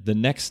then the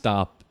next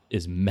stop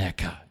is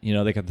Mecca. You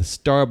know, they got the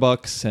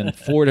Starbucks and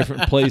 4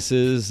 different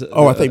places.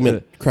 Oh, I think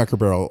meant Cracker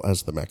Barrel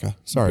as the Mecca.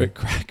 Sorry.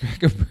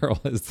 Cracker Barrel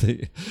is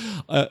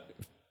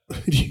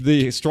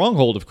the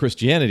stronghold of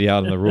Christianity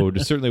out on the road.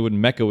 Certainly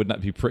Mecca would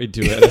not be prayed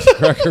to as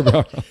Cracker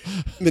Barrel.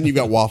 Then you've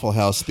got Waffle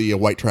House, the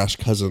white trash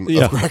cousin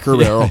of Cracker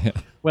Barrel. Yeah.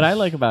 What I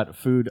like about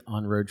food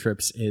on road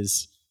trips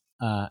is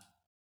the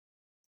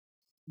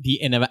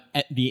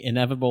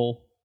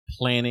inevitable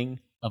planning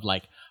of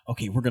like,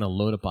 okay, we're going to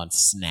load up on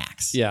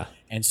snacks. Yeah.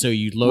 And so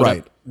you load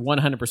up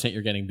 100%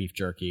 you're getting beef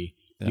jerky.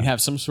 Yeah. You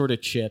have some sort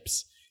of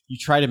chips. You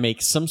try to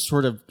make some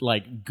sort of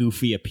like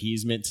goofy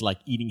appeasement to like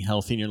eating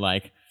healthy, and you're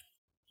like,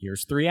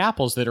 here's 3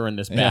 apples that are in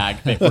this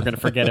bag that we're going to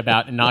forget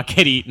about and not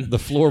get eaten. The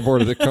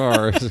floorboard of the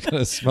car is going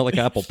to smell like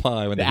apple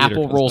pie when the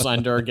apple rolls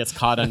under and gets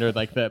caught under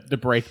like the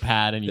brake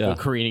pad, and you go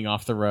careening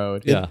off the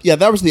road. Yeah,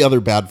 that was the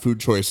other bad food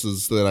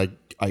choices that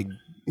I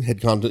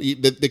had come to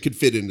eat that could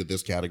fit into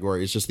this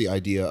category. It's just the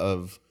idea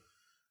of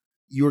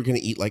you are going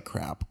to eat like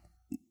crap.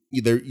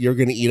 Either you're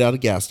going to eat out of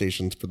gas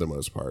stations for the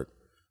most part.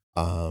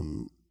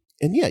 And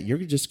yeah, you're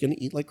just going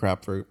to eat like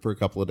crap for a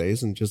couple of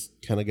days and just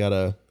kind of got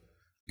to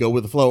go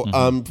with the flow.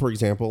 Mm-hmm. For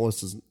example,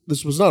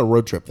 this was not a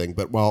road trip thing,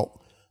 but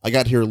I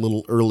got here a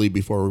little early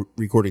before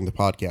recording the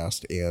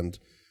podcast and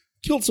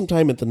killed some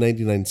time at the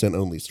 99-cent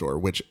only store,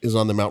 which is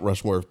on the Mount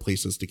Rushmore of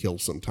places to kill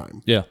some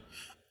time. Yeah.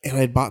 And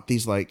I had bought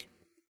these like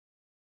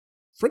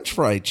French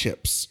fry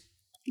chips.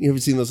 You ever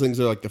seen those things?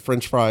 They're like the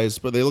French fries,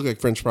 but they look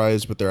like French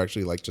fries, but they're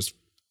actually like just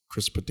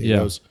crisp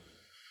potatoes. Yeah.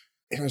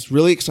 And I was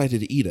really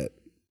excited to eat it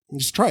and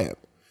just try it.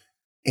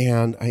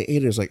 And I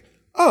ate it. I was like,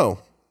 oh,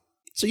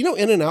 so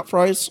In-N-Out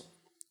fries?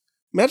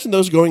 Imagine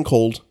those going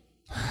cold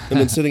and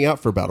then sitting out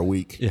for about a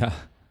week. Yeah.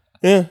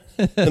 Yeah.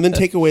 And then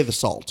take away the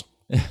salt.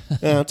 Yeah,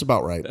 that's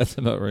about right. That's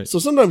about right. So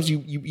sometimes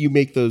you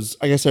make those,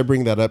 I guess I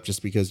bring that up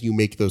just because you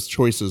make those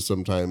choices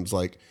sometimes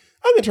like,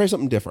 I'm going to try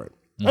something different.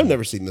 I've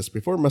never seen this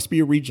before. It must be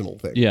a regional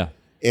thing. Yeah.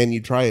 And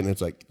you try it and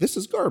it's like, this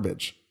is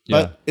garbage.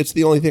 Yeah. But it's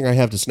the only thing I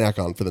have to snack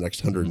on for the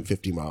next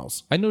 150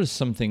 miles. I noticed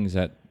some things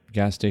at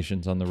gas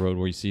stations on the road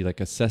where you see like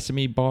a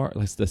sesame bar,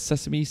 like the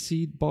sesame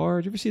seed bar.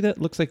 Did you ever see that?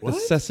 It looks like the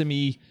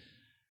sesame,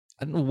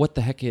 I don't know what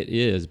the heck it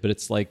is, but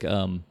it's like,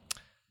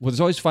 there's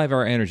always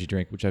 5-Hour Energy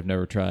drink, which I've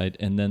never tried.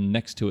 And then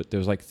next to it,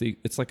 there's like,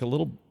 it's like a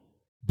little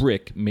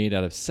brick made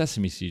out of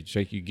sesame seeds,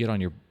 like you get on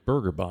your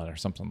burger bun or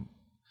something.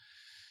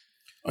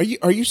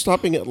 Are you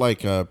stopping at like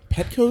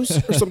Petco's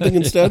or something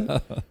instead?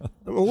 I'm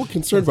a little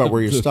concerned about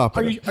where you're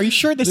stopping. Are you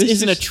sure this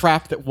isn't a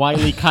trap that Wile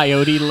E.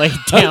 Coyote laid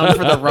down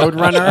for the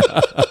Roadrunner?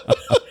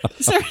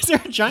 Is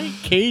there a giant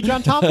cage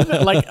on top of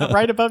it, like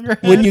right above your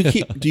head? When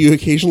do you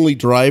occasionally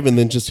drive and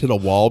then just hit a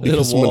wall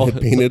because someone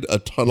had painted a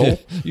tunnel?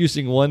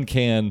 Using one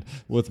can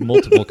with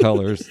multiple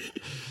colors.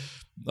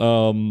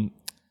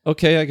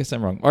 Okay, I guess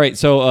I'm wrong. All right,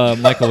 so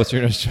Michael, what's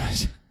your next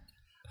choice?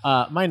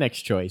 My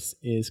next choice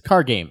is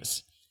car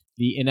games.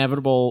 The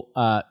inevitable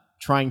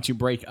trying to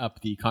break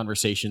up the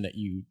conversation that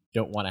you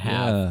don't want to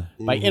have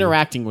by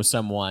interacting with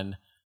someone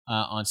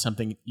on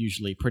something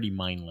usually pretty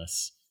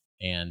mindless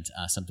and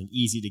something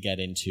easy to get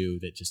into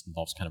that just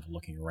involves kind of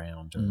looking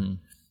around or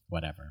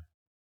whatever.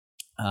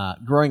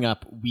 Growing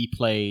up, we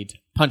played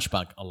Punch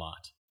Bug a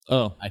lot.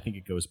 Oh. I think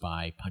it goes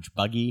by Punch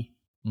Buggy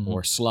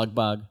or Slug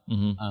Bug.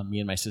 Me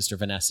and my sister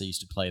Vanessa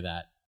used to play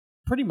that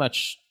pretty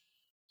much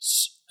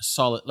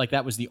solid. Like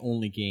that was the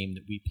only game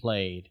that we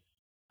played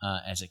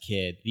as a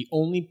kid. The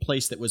only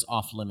place that was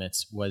off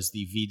limits was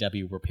the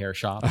VW repair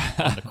shop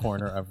on the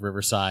corner of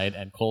Riverside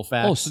and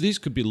Colfax. Oh, so these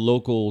could be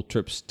local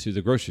trips to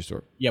the grocery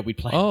store. Yeah, we'd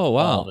play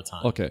all the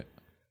time. Okay.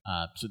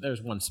 So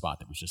there's one spot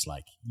that was just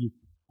like,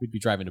 we'd be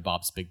driving to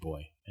Bob's Big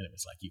Boy, and it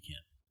was like, you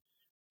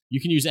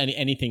can use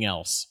anything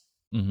else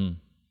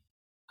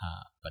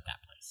but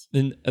that place.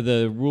 Then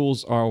the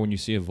rules are when you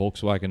see a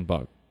Volkswagen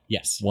Bug,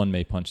 yes, one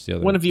may punch the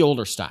other. One of the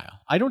older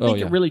style. I don't think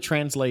it really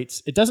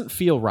translates. It doesn't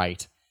feel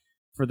right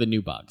for the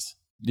new Bugs.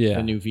 Yeah.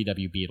 The new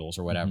VW Beetles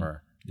or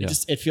whatever.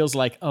 It feels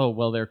like, oh,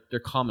 well, they're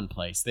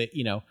commonplace. They,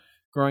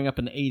 growing up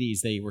in the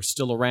 80s, they were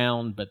still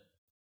around, but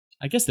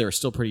I guess they were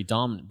still pretty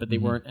dominant, but they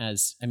weren't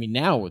as,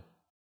 now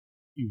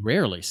you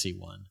rarely see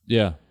one.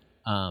 Yeah.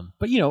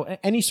 But,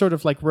 any sort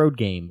of like road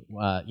game,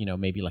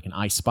 maybe like an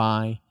I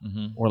Spy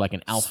or like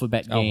an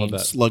alphabet game.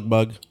 Slug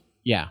Bug.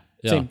 Yeah.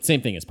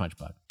 Same thing as Punch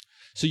Bug.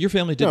 So your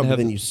family didn't have...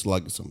 then you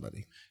slug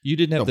somebody. You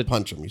didn't have Don't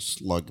punch them, you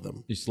slug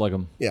them. You slug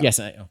them. Yeah. Yes,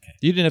 okay.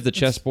 You didn't have the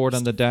chessboard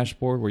on the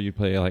dashboard where you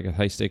play like a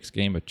high-stakes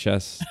game of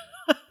chess?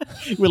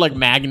 With like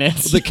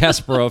magnets. The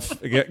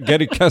Kasparov,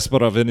 Gary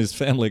Kasparov and his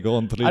family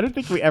going through. I don't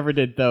think we ever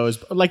did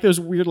those. Like those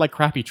weird, like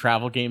crappy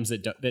travel games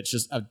that's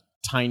just a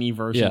tiny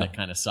version that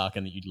kind of suck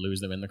and that you'd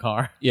lose them in the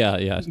car.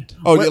 Yeah.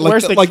 Oh,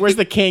 where's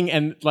the king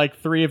and like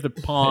three of the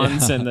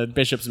pawns and the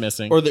bishop's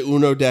missing? Or the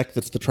Uno deck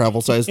that's the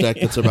travel size deck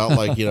that's about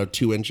like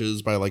 2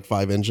 inches by like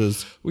 5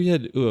 inches. We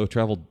had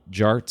travel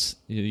jarts.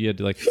 You had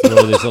to like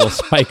throw these little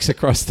spikes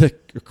across the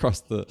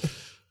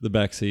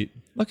back seat.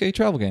 Okay,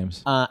 travel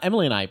games.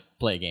 Emily and I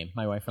play a game.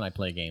 My wife and I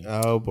play a game.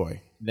 Oh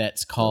boy,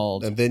 that's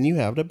called. And then you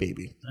have a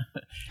baby.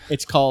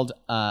 It's called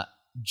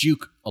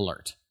Juke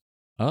Alert.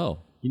 Oh.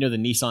 You know the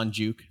Nissan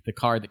Juke, the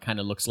car that kind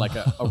of looks like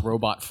a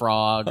robot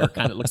frog, or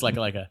kind of looks like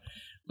a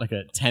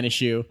tennis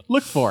shoe.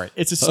 Look for it.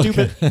 It's a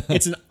stupid. Okay.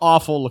 It's an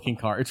awful looking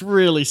car. It's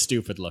really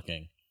stupid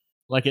looking.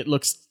 Like it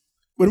looks.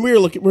 When we were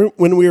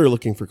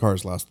looking for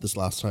cars this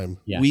last time,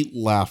 we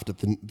laughed at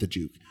the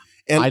Juke.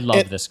 And I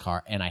love this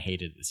car, and I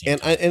hated it at the same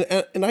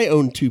time. And I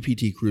owned 2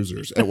 PT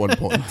Cruisers at one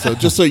point. So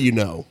just so you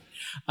know.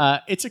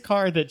 It's a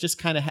car that just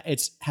kind of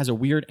has a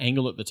weird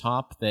angle at the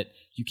top that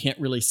you can't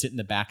really sit in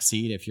the back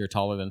seat if you're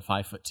taller than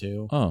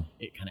 5'2". Oh,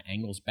 it kind of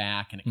angles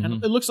back, and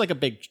it looks like a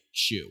big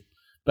shoe.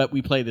 But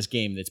we play this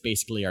game that's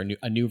basically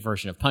a new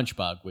version of Punch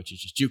Bug, which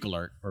is just Juke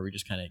Alert, where we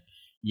just kind of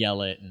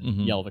yell it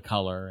and yell the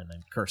color and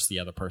then curse the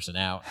other person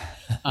out.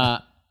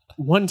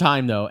 One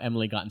time though,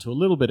 Emily got into a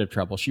little bit of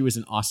trouble. She was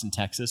in Austin,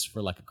 Texas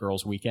for like a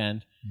girls'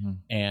 weekend,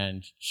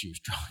 and she was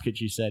drunk, and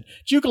she said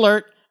Juke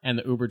Alert, and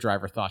the Uber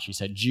driver thought she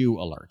said Jew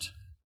Alert.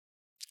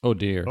 Oh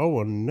dear.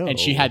 Oh no. And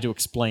she had to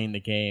explain the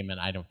game,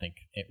 and I don't think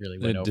it really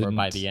went over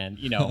by the end.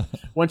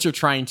 Once you're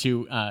trying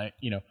to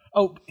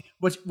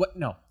what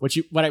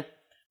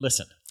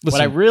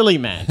I really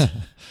meant.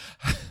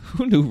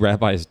 Who knew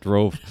rabbis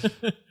drove?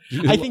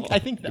 I think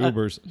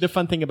Ubers. The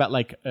fun thing about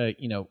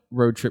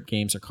road trip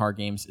games or car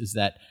games is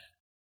that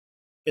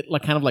it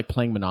kind of like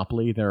playing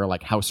Monopoly. There are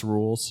like house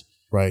rules.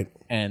 Right.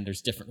 And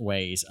there's different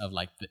ways of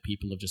like that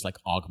people have just like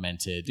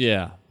augmented.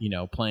 Yeah.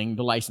 Playing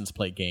the license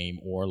plate game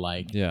or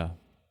like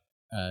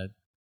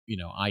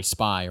I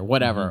Spy or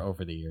whatever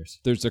over the years.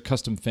 There's a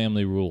custom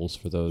family rules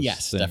for those.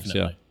 Yes, things.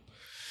 definitely.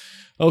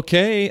 Yeah.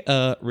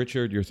 Okay,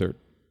 Richard, you're third.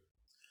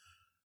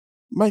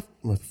 My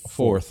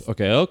fourth.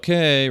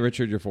 Okay,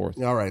 Richard, you're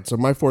fourth. All right, so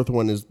my fourth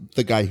one is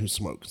the guy who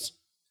smokes.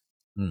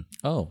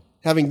 Oh.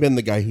 Having been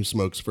the guy who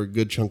smokes for a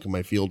good chunk of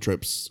my field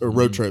trips or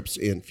road trips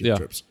and field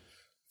trips.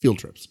 Field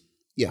trips.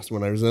 Yes,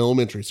 when I was in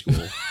elementary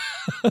school.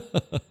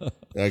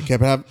 I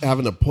kept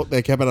having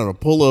to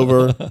pull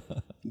over,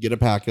 get a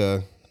pack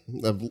of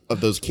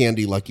those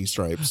candy Lucky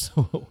Stripes.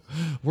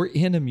 We're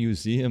in a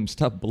museum.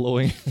 Stop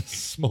blowing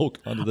smoke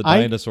onto the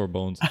dinosaur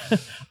bones.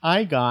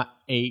 I got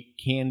a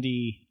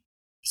candy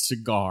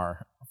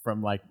cigar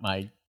from like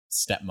my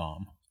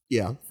stepmom.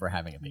 Yeah. For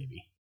having a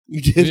baby.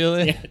 You did?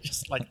 Really? Yeah,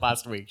 just like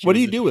last week. What do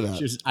you do with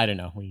that? I don't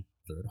know. We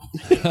threw it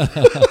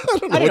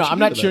away. I don't know. I'm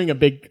not chewing a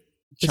big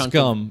chunk. It's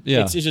gum.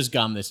 Yeah. It's just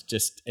gum that's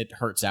just, it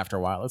hurts after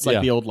a while. It's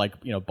like the old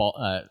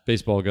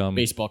baseball gum.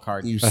 Baseball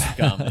card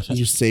gum.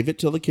 You save it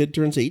till the kid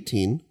turns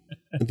 18,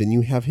 and then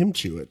you have him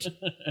chew it.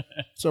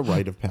 It's a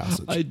rite of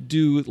passage. I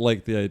do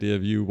like the idea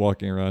of you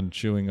walking around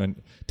chewing on.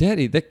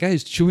 Daddy, that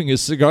guy's chewing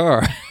his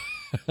cigar.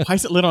 Why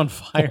is it lit on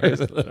fire? Why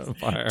is it lit on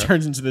fire?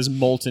 Turns into this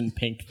molten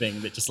pink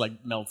thing that just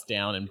like melts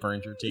down and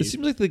burns your It teeth.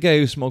 seems like the guy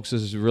who smokes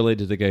is related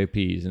to the guy who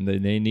pees, and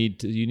you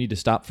need to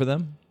stop for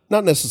them.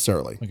 Not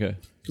necessarily. Okay.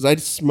 Because I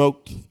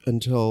smoked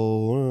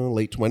until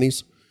late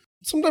 20s.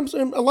 Sometimes,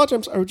 a lot of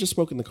times, I would just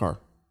smoke in the car.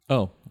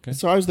 Oh, okay.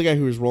 So I was the guy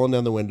who was rolling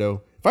down the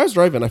window. If I was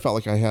driving, I felt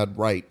like I had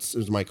rights. It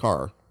was my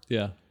car.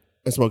 Yeah.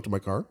 I smoked in my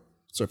car.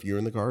 So if you were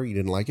in the car, you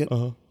didn't like it,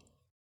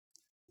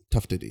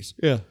 tough titties.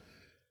 Yeah.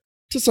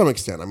 To some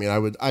extent. I mean,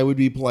 I would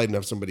be polite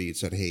enough if somebody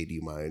said, hey, do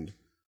you mind?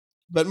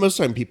 But most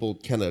of the time, people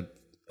kind of,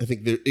 I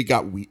think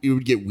it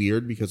would get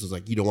weird because it's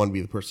like you don't want to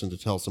be the person to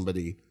tell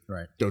somebody,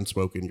 Right. don't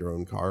smoke in your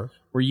own car.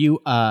 Were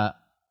you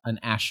an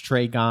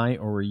ashtray guy,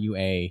 or were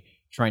you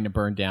trying to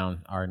burn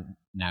down our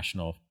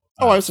national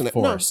I was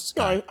forest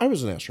guy? I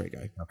was an ashtray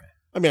guy. Okay.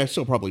 I mean, I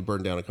still probably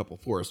burned down a couple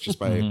of forests just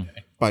by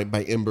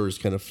embers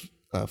kind of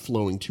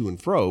flowing to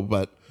and fro.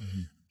 But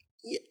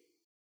yeah,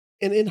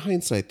 and in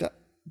hindsight,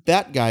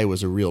 that guy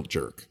was a real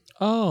jerk.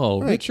 Oh,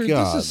 My Richard,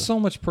 God. this is so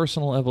much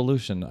personal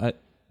evolution.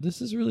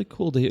 This is really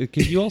cool to hear,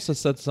 because you also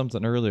said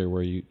something earlier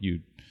where you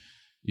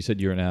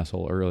said you're an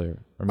asshole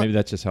earlier, or maybe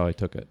that's just how I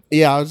took it.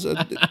 Yeah,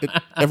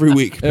 every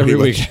week. Every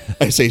pretty week. much,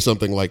 I say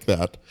something like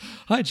that.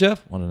 Hi,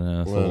 Jeff. What an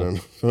asshole. What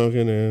a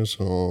fucking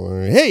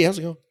asshole. Hey, how's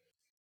it going?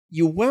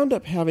 You wound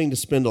up having to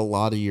spend a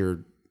lot of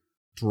your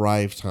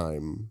drive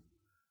time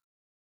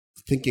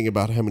thinking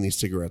about how many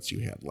cigarettes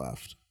you had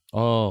left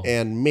Oh.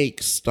 and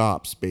make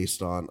stops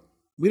based on,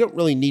 we don't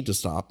really need to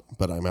stop,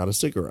 but I'm out of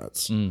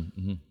cigarettes.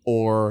 Mm-hmm.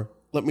 Or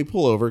let me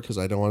pull over because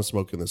I don't want to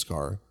smoke in this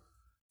car.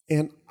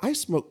 And I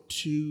smoked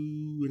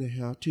 2 to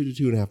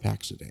 2.5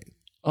 packs a day.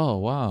 Oh,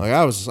 wow.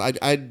 Like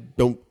I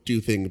don't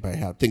do things by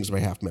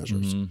half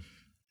measures.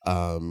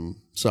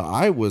 So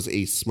I was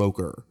a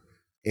smoker.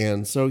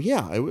 And so,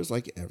 yeah, it was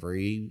like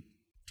every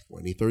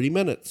 20, 30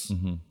 minutes,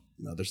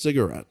 another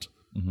cigarette.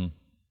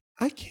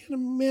 I can't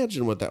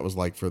imagine what that was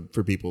like for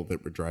people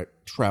that were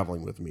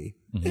traveling with me.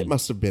 It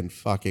must have been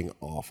fucking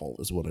awful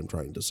is what I'm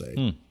trying to say.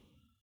 You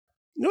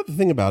know what the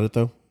thing about it,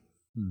 though?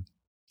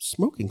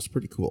 Smoking's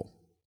pretty cool.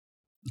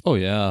 Oh,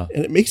 yeah.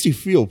 And it makes you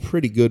feel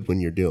pretty good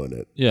when you're doing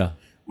it. Yeah.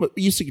 What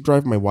used to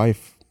drive my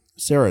wife,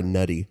 Sarah,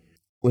 nutty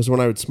was when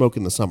I would smoke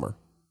in the summer.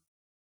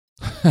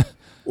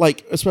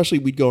 Like, especially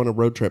we'd go on a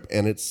road trip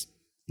and it's,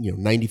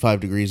 95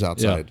 degrees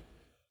outside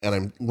and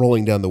I'm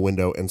rolling down the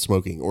window and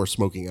smoking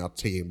out,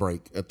 taking a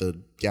break at the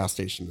gas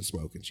station to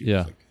smoke. And she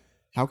was like,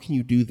 how can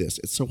you do this?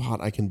 It's so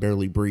hot I can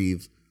barely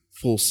breathe.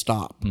 Full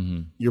stop.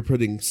 You're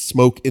putting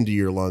smoke into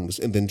your lungs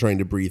and then trying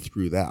to breathe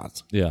through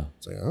that. Yeah.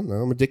 It's like, I don't know,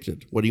 I'm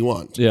addicted. What do you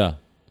want? Yeah.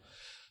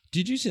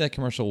 Did you see that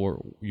commercial where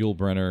Yul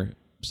Brynner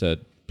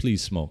said,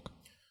 please smoke.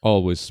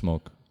 Always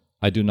smoke.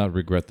 I do not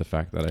regret the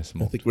fact that I I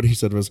smoked. think what he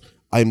said was,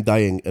 I'm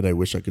dying and I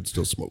wish I could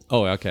still smoke.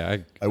 Oh,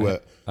 okay. I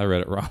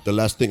read it wrong. The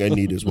last thing I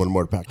need is one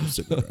more pack of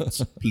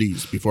cigarettes.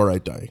 Please, before I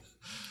die,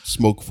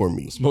 smoke for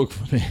me. Smoke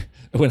for me.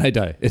 When I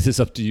die, it is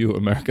up to you,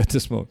 America, to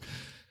smoke.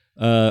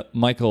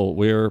 Michael,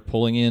 we're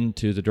pulling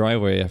into the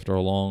driveway after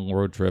a long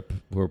road trip.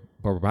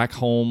 We're back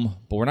home,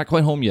 but we're not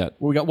quite home yet.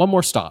 We got one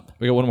more stop,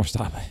 We got one more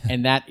stop.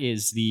 and that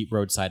is the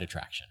roadside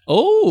attraction.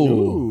 Oh.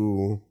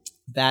 Ooh.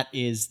 That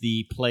is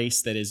the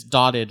place that is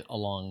dotted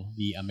along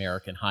the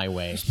American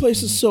highway. This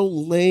place is so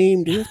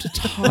lame. Do you have to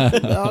talk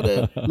about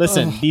it?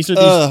 Listen, these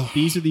are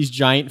these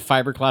giant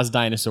fiberglass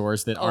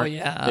dinosaurs that aren't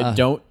that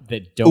don't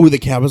Oh, the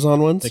Cabazon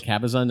ones? the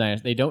Cabazon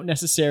dinosaurs. They don't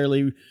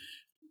necessarily.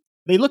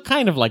 They look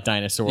kind of like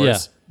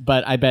dinosaurs,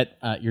 but I bet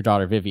your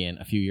daughter Vivian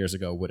a few years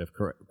ago would have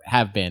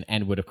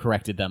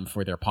corrected them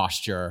for their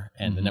posture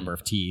and the number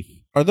of teeth.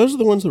 Are those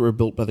the ones that were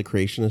built by the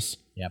creationists?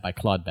 Yeah, by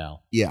Claude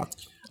Bell. Yeah.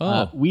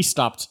 We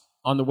stopped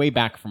on the way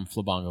back from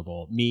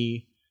Flabonga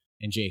me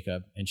and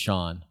Jacob and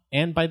Sean,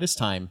 and by this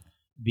time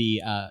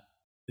the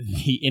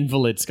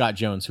invalid Scott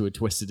Jones, who had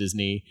twisted his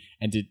knee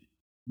and did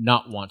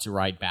not want to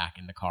ride back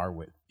in the car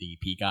with the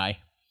P guy.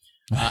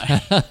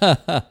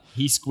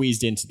 He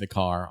squeezed into the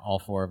car, all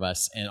four of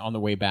us, and on the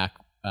way back,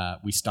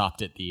 we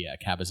stopped at the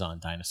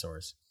Cabazon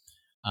dinosaurs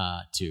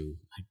to,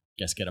 I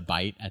guess, get a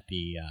bite at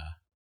the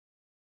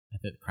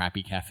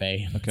crappy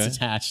cafe that's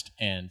attached,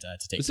 and to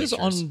take Is pictures. this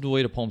on the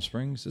way to Palm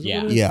Springs? Is it Yeah.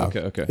 what it is? Yeah.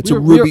 Okay. It's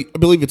I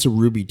believe it's a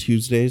Ruby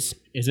Tuesdays.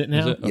 Is it now?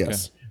 Is it? Okay.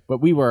 Yes.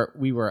 But we were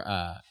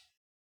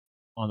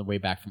on the way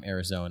back from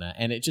Arizona,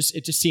 and it just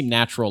seemed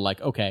natural. Like,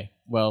 okay,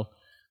 well,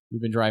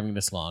 we've been driving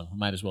this long, we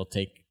might as well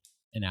take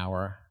an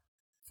hour,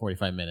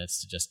 45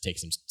 minutes to just take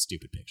some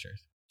stupid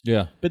pictures.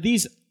 Yeah. But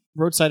these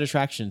roadside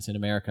attractions in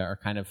America are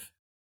kind of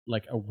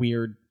like a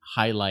weird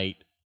highlight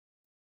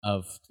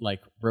of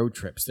like road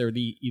trips. They're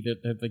either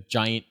the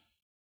giant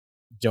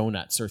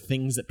donuts or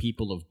things that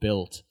people have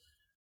built,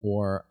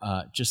 or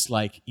just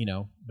like,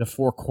 the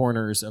four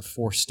corners of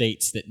 4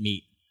 states that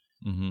meet,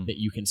 that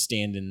you can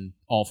stand in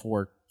all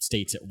 4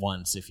 states at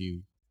once if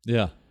you,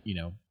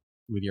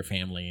 with your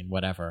family and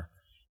whatever.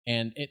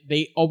 And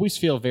they always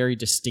feel very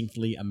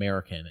distinctly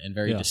American and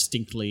very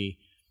distinctly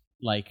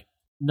like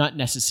not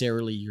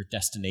necessarily your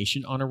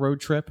destination on a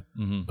road trip,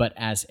 but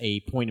as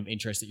a point of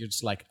interest that you're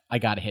just like, I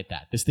got to hit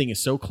that. This thing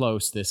is so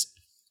close, this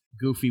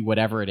goofy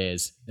whatever it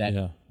is,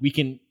 that we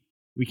can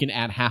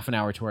add half an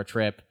hour to our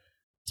trip,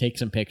 take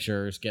some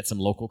pictures, get some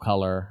local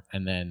color,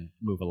 and then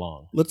move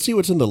along. Let's see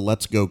what's in the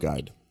Let's Go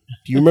guide.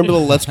 Do you remember the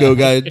Let's Go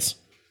guides?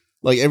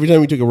 Like every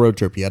time we took a road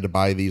trip, you had to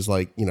buy these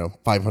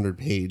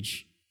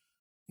 500-page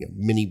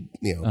mini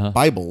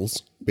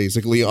Bibles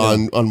basically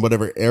on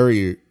whatever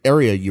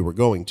area you were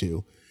going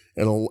to,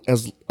 and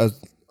as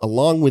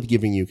along with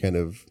giving you kind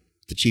of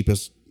the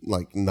cheapest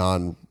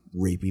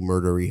non-rapey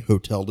murdery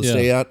hotel to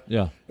stay at.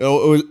 Yeah,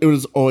 it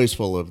was always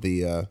full of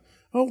the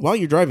while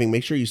you're driving,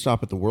 make sure you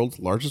stop at the world's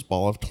largest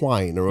ball of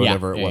twine or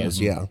whatever it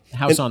was. Yeah,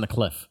 House on the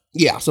Cliff.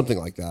 Yeah, something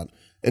like that.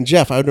 And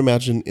Jeff, I would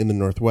imagine in the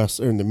Northwest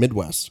or in the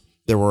Midwest,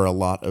 there were a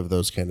lot of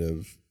those kind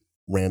of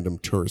random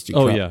touristy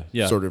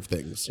sort of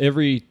things.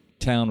 Every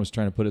town was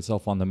trying to put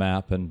itself on the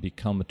map and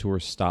become a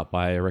tourist stop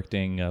by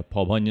erecting a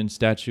Paul Bunyan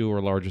statue or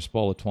largest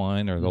ball of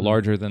twine, or the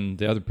larger than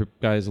the other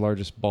guy's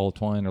largest ball of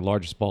twine, or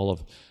largest ball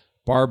of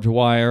barbed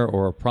wire,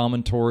 or a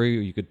promontory,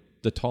 or you could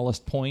the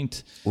tallest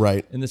point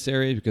in this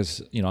area,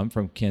 because I'm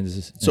from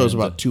Kansas. So it's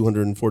about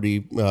 240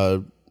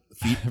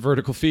 feet.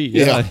 Vertical feet.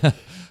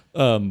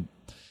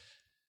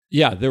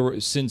 There were,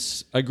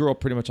 since I grew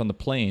up pretty much on the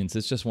plains,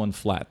 it's just one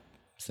flat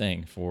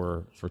thing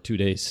for 2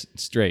 days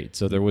straight.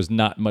 So there was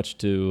not much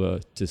to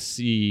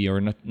see,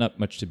 or not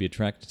much to be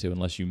attracted to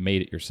unless you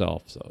made it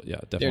yourself. So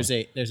yeah,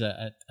 definitely. There's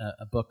a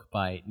book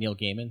by Neil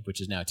Gaiman,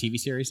 which is now a TV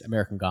series,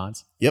 American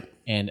Gods. Yep.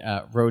 And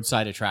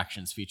roadside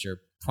attractions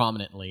feature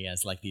prominently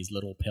as like these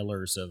little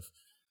pillars of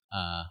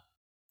I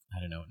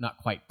don't know, not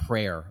quite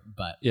prayer,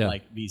 but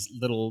like these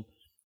little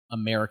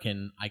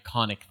American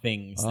iconic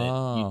things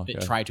that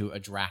try to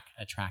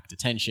attract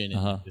attention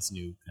and this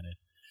new kind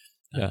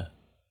of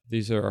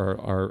These are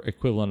our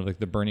equivalent of like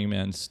the Burning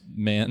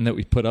Man that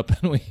we put up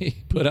and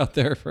we put out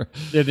there for.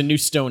 They're the new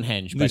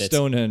Stonehenge, but it's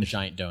a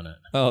giant donut.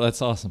 Oh,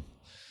 that's awesome.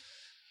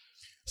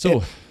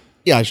 So,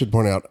 I should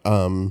point out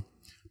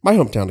my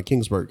hometown of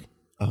Kingsburg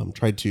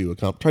tried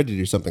to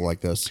do something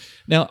like this.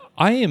 Now,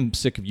 I am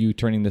sick of you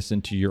turning this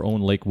into your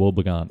own Lake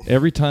Wobegon.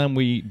 Every time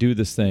we do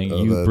this thing,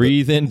 you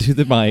breathe into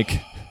the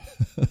mic.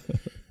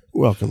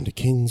 Welcome to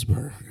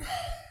Kingsburg,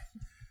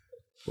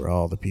 where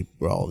all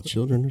the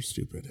children are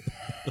stupid.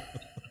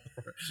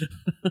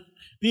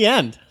 The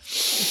end.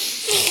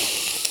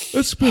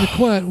 It's been a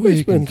quiet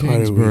week in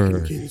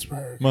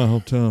Kingsburg. My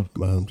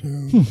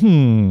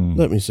hometown.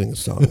 Let me sing a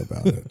song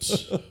about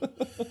it.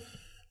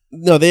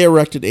 No, they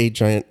erected a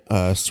giant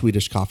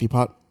Swedish coffee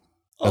pot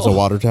as a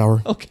water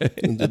tower. Okay.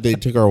 They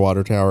took our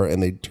water tower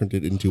and they turned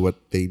it into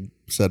what they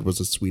said was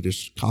a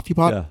Swedish coffee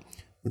pot,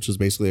 which was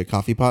basically a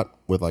coffee pot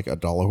with like a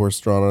dollar horse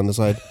drawn on the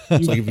side.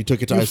 It's like if you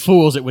took it to you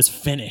fools, it was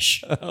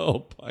Finnish.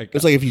 Oh my God.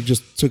 It's like if you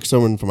just took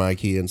someone from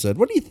IKEA and said,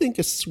 "What do you think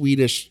if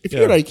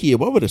you're at IKEA,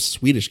 what would a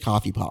Swedish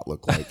coffee pot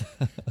look like?"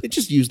 They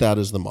just used that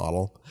as the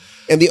model.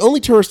 And the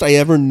only tourist I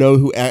ever know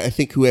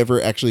whoever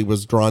actually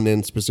was drawn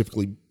in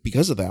specifically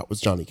because of that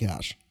was Johnny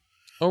Cash.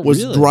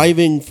 Was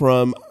driving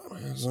from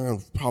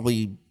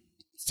probably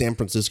San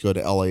Francisco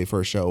to LA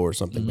for a show or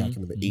something back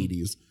in the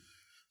 80s,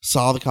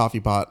 saw the coffee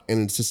pot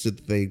and insisted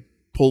that they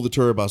pull the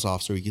tour bus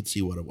off so he could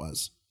see what it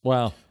was.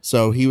 Wow.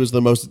 So he was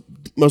the most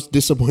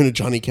disappointed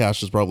Johnny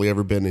Cash has probably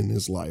ever been in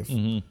his life.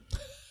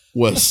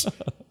 Was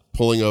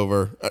pulling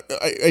over.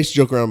 I used to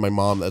joke around with my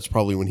mom that's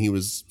probably when he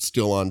was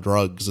still on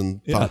drugs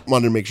and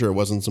wanted to make sure it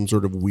wasn't some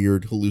sort of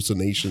weird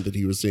hallucination that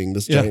he was seeing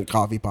this giant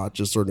coffee pot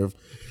just sort of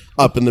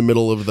up in the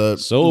middle of the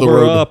sober the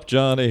road. Up,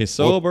 Johnny.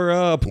 Sober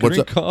up.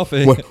 Drink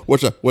coffee.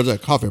 What's that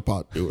coffee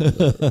pot doing?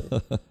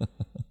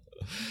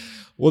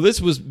 Well, this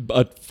was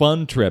a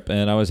fun trip,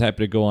 and I was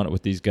happy to go on it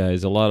with these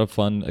guys. A lot of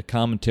fun, a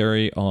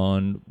commentary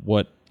on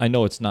what I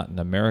know it's not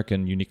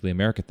an uniquely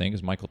American thing,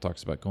 as Michael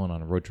talks about going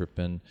on a road trip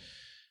in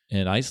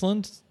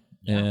Iceland,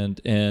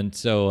 and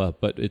so,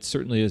 but it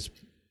certainly is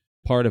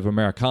part of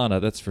Americana,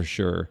 that's for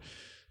sure.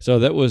 So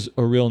that was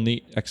a real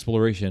neat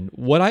exploration.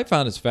 What I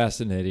found is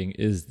fascinating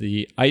is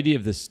the idea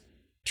of this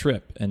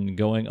trip and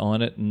going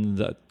on it, and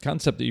the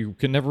concept that you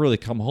can never really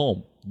come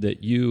home,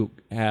 that you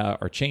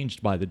are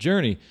changed by the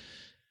journey.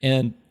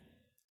 And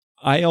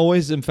I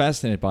always am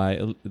fascinated by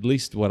at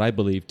least what I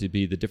believe to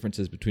be the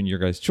differences between your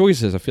guys'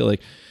 choices. I feel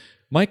like,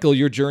 Michael,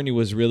 your journey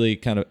was really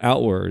kind of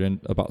outward and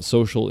about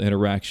social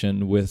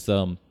interaction with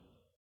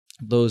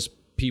those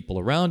people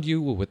around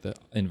you, with the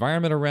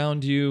environment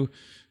around you,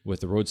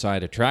 with the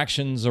roadside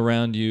attractions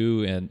around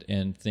you,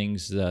 and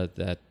things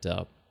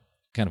that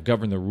kind of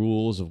govern the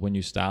rules of when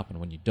you stop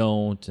and when you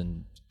don't,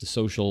 and the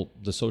social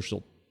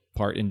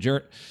part. And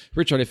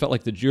Richard, I felt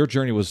like your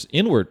journey was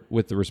inward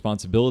with the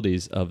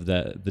responsibilities of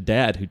the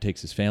dad who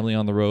takes his family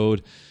on the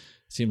road. It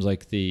seems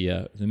like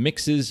the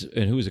mixes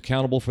and who's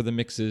accountable for the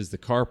mixes, the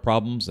car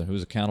problems and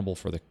who's accountable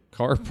for the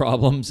car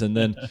problems, and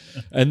then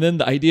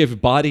the idea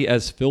of body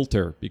as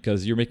filter,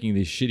 because you're making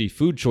these shitty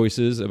food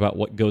choices about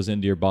what goes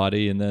into your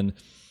body, and then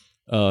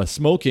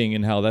smoking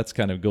and how that's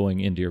kind of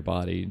going into your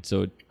body.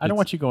 So I don't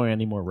want you going on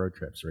any more road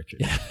trips,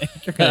 Richard.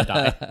 You're going to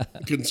die.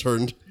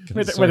 Concerned.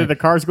 Whether the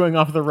car's going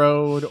off the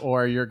road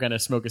or you're going to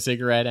smoke a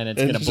cigarette and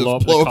it's going to just blow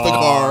up the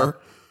car.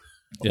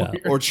 Yeah.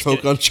 Or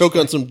choke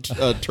on some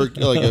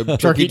turkey, like a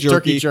turkey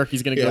jerky.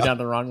 Jerky's going to go down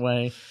the wrong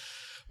way.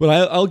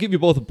 But I'll give you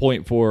both a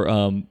point for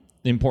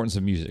the importance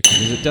of music,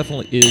 because it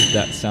definitely is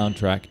that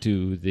soundtrack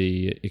to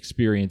the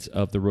experience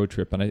of the road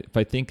trip. And if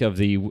I think of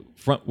the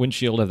front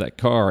windshield of that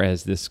car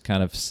as this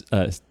kind of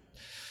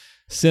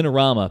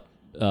cinerama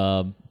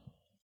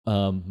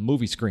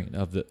movie screen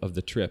of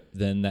the trip,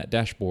 then that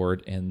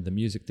dashboard and the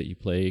music that you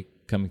play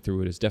coming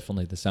through it is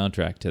definitely the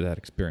soundtrack to that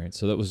experience.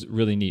 So that was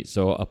really neat.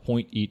 So a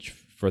point each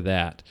for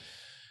that.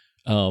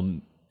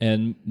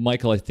 And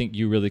Michael, I think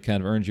you really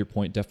kind of earned your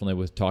point definitely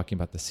with talking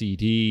about the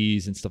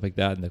CDs and stuff like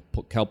that, and the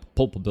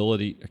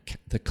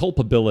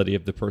culpability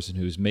of the person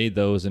who's made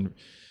those. And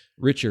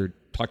Richard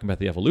talking about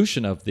the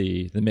evolution of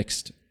the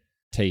mixed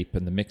tape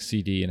and the mixed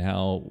CD and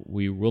how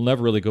we will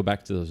never really go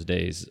back to those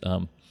days.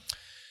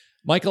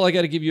 Michael, I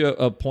got to give you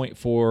a point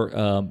for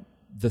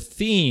the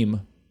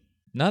theme,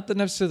 not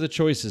necessarily the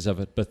choices of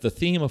it, but the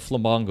theme of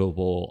Flamongo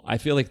Bowl. I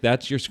feel like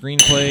that's your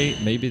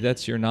screenplay. Maybe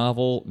that's your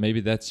novel. Maybe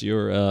that's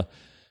your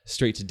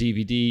straight to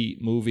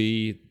DVD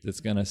movie that's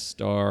going to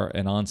star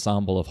an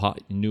ensemble of hot,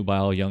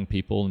 nubile young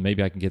people, and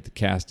maybe I can get the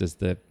cast as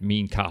the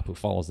mean cop who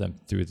follows them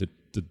through the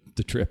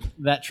trip.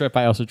 That trip,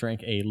 I also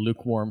drank a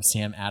lukewarm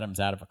Sam Adams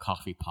out of a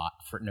coffee pot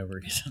for no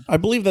reason. I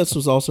believe this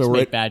was also Just right.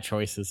 make bad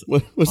choices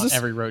Was on this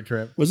every road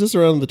trip. Was this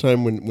around the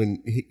time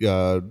when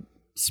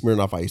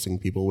Smirnoff icing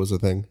people was a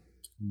thing?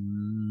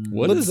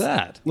 What is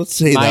that? Let's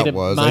say I think it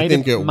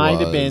was. Might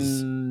have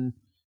been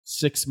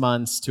 6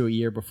 months to a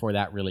year before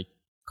that really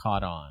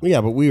caught on.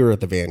 Yeah, but we were at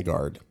the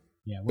vanguard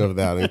of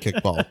that in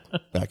kickball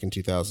back in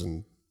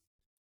 2007,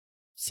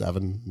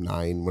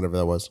 2009, whenever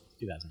that was.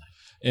 2009.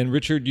 And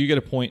Richard, you get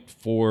a point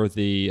for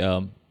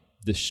the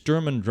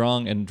Sturm und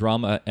Drang and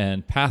drama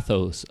and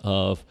pathos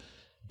of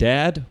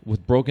Dad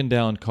with broken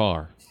down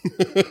car.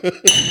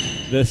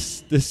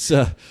 This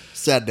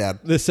sad dad.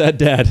 This sad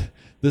dad.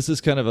 This is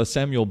kind of a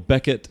Samuel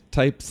Beckett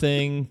type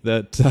thing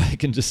that I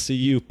can just see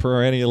you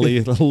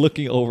perennially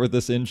looking over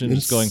this engine,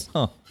 just going,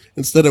 huh.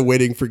 Instead of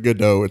waiting for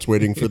Godot, it's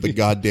waiting for the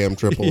goddamn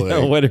AAA.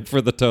 Yeah, waiting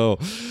for the toe.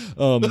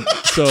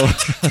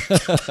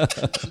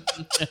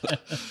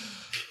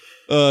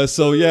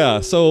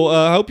 So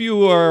I hope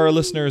you are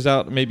listeners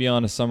out maybe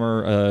on a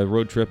summer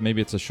road trip.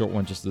 Maybe it's a short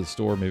one just to the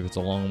store. Maybe it's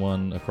a long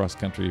one across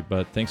country.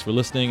 But thanks for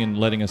listening and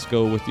letting us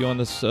go with you on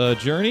this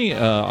journey.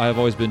 I have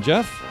always been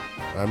Jeff.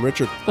 I'm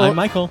Richard. I'm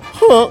Michael.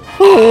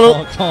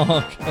 Honk,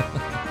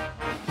 honk.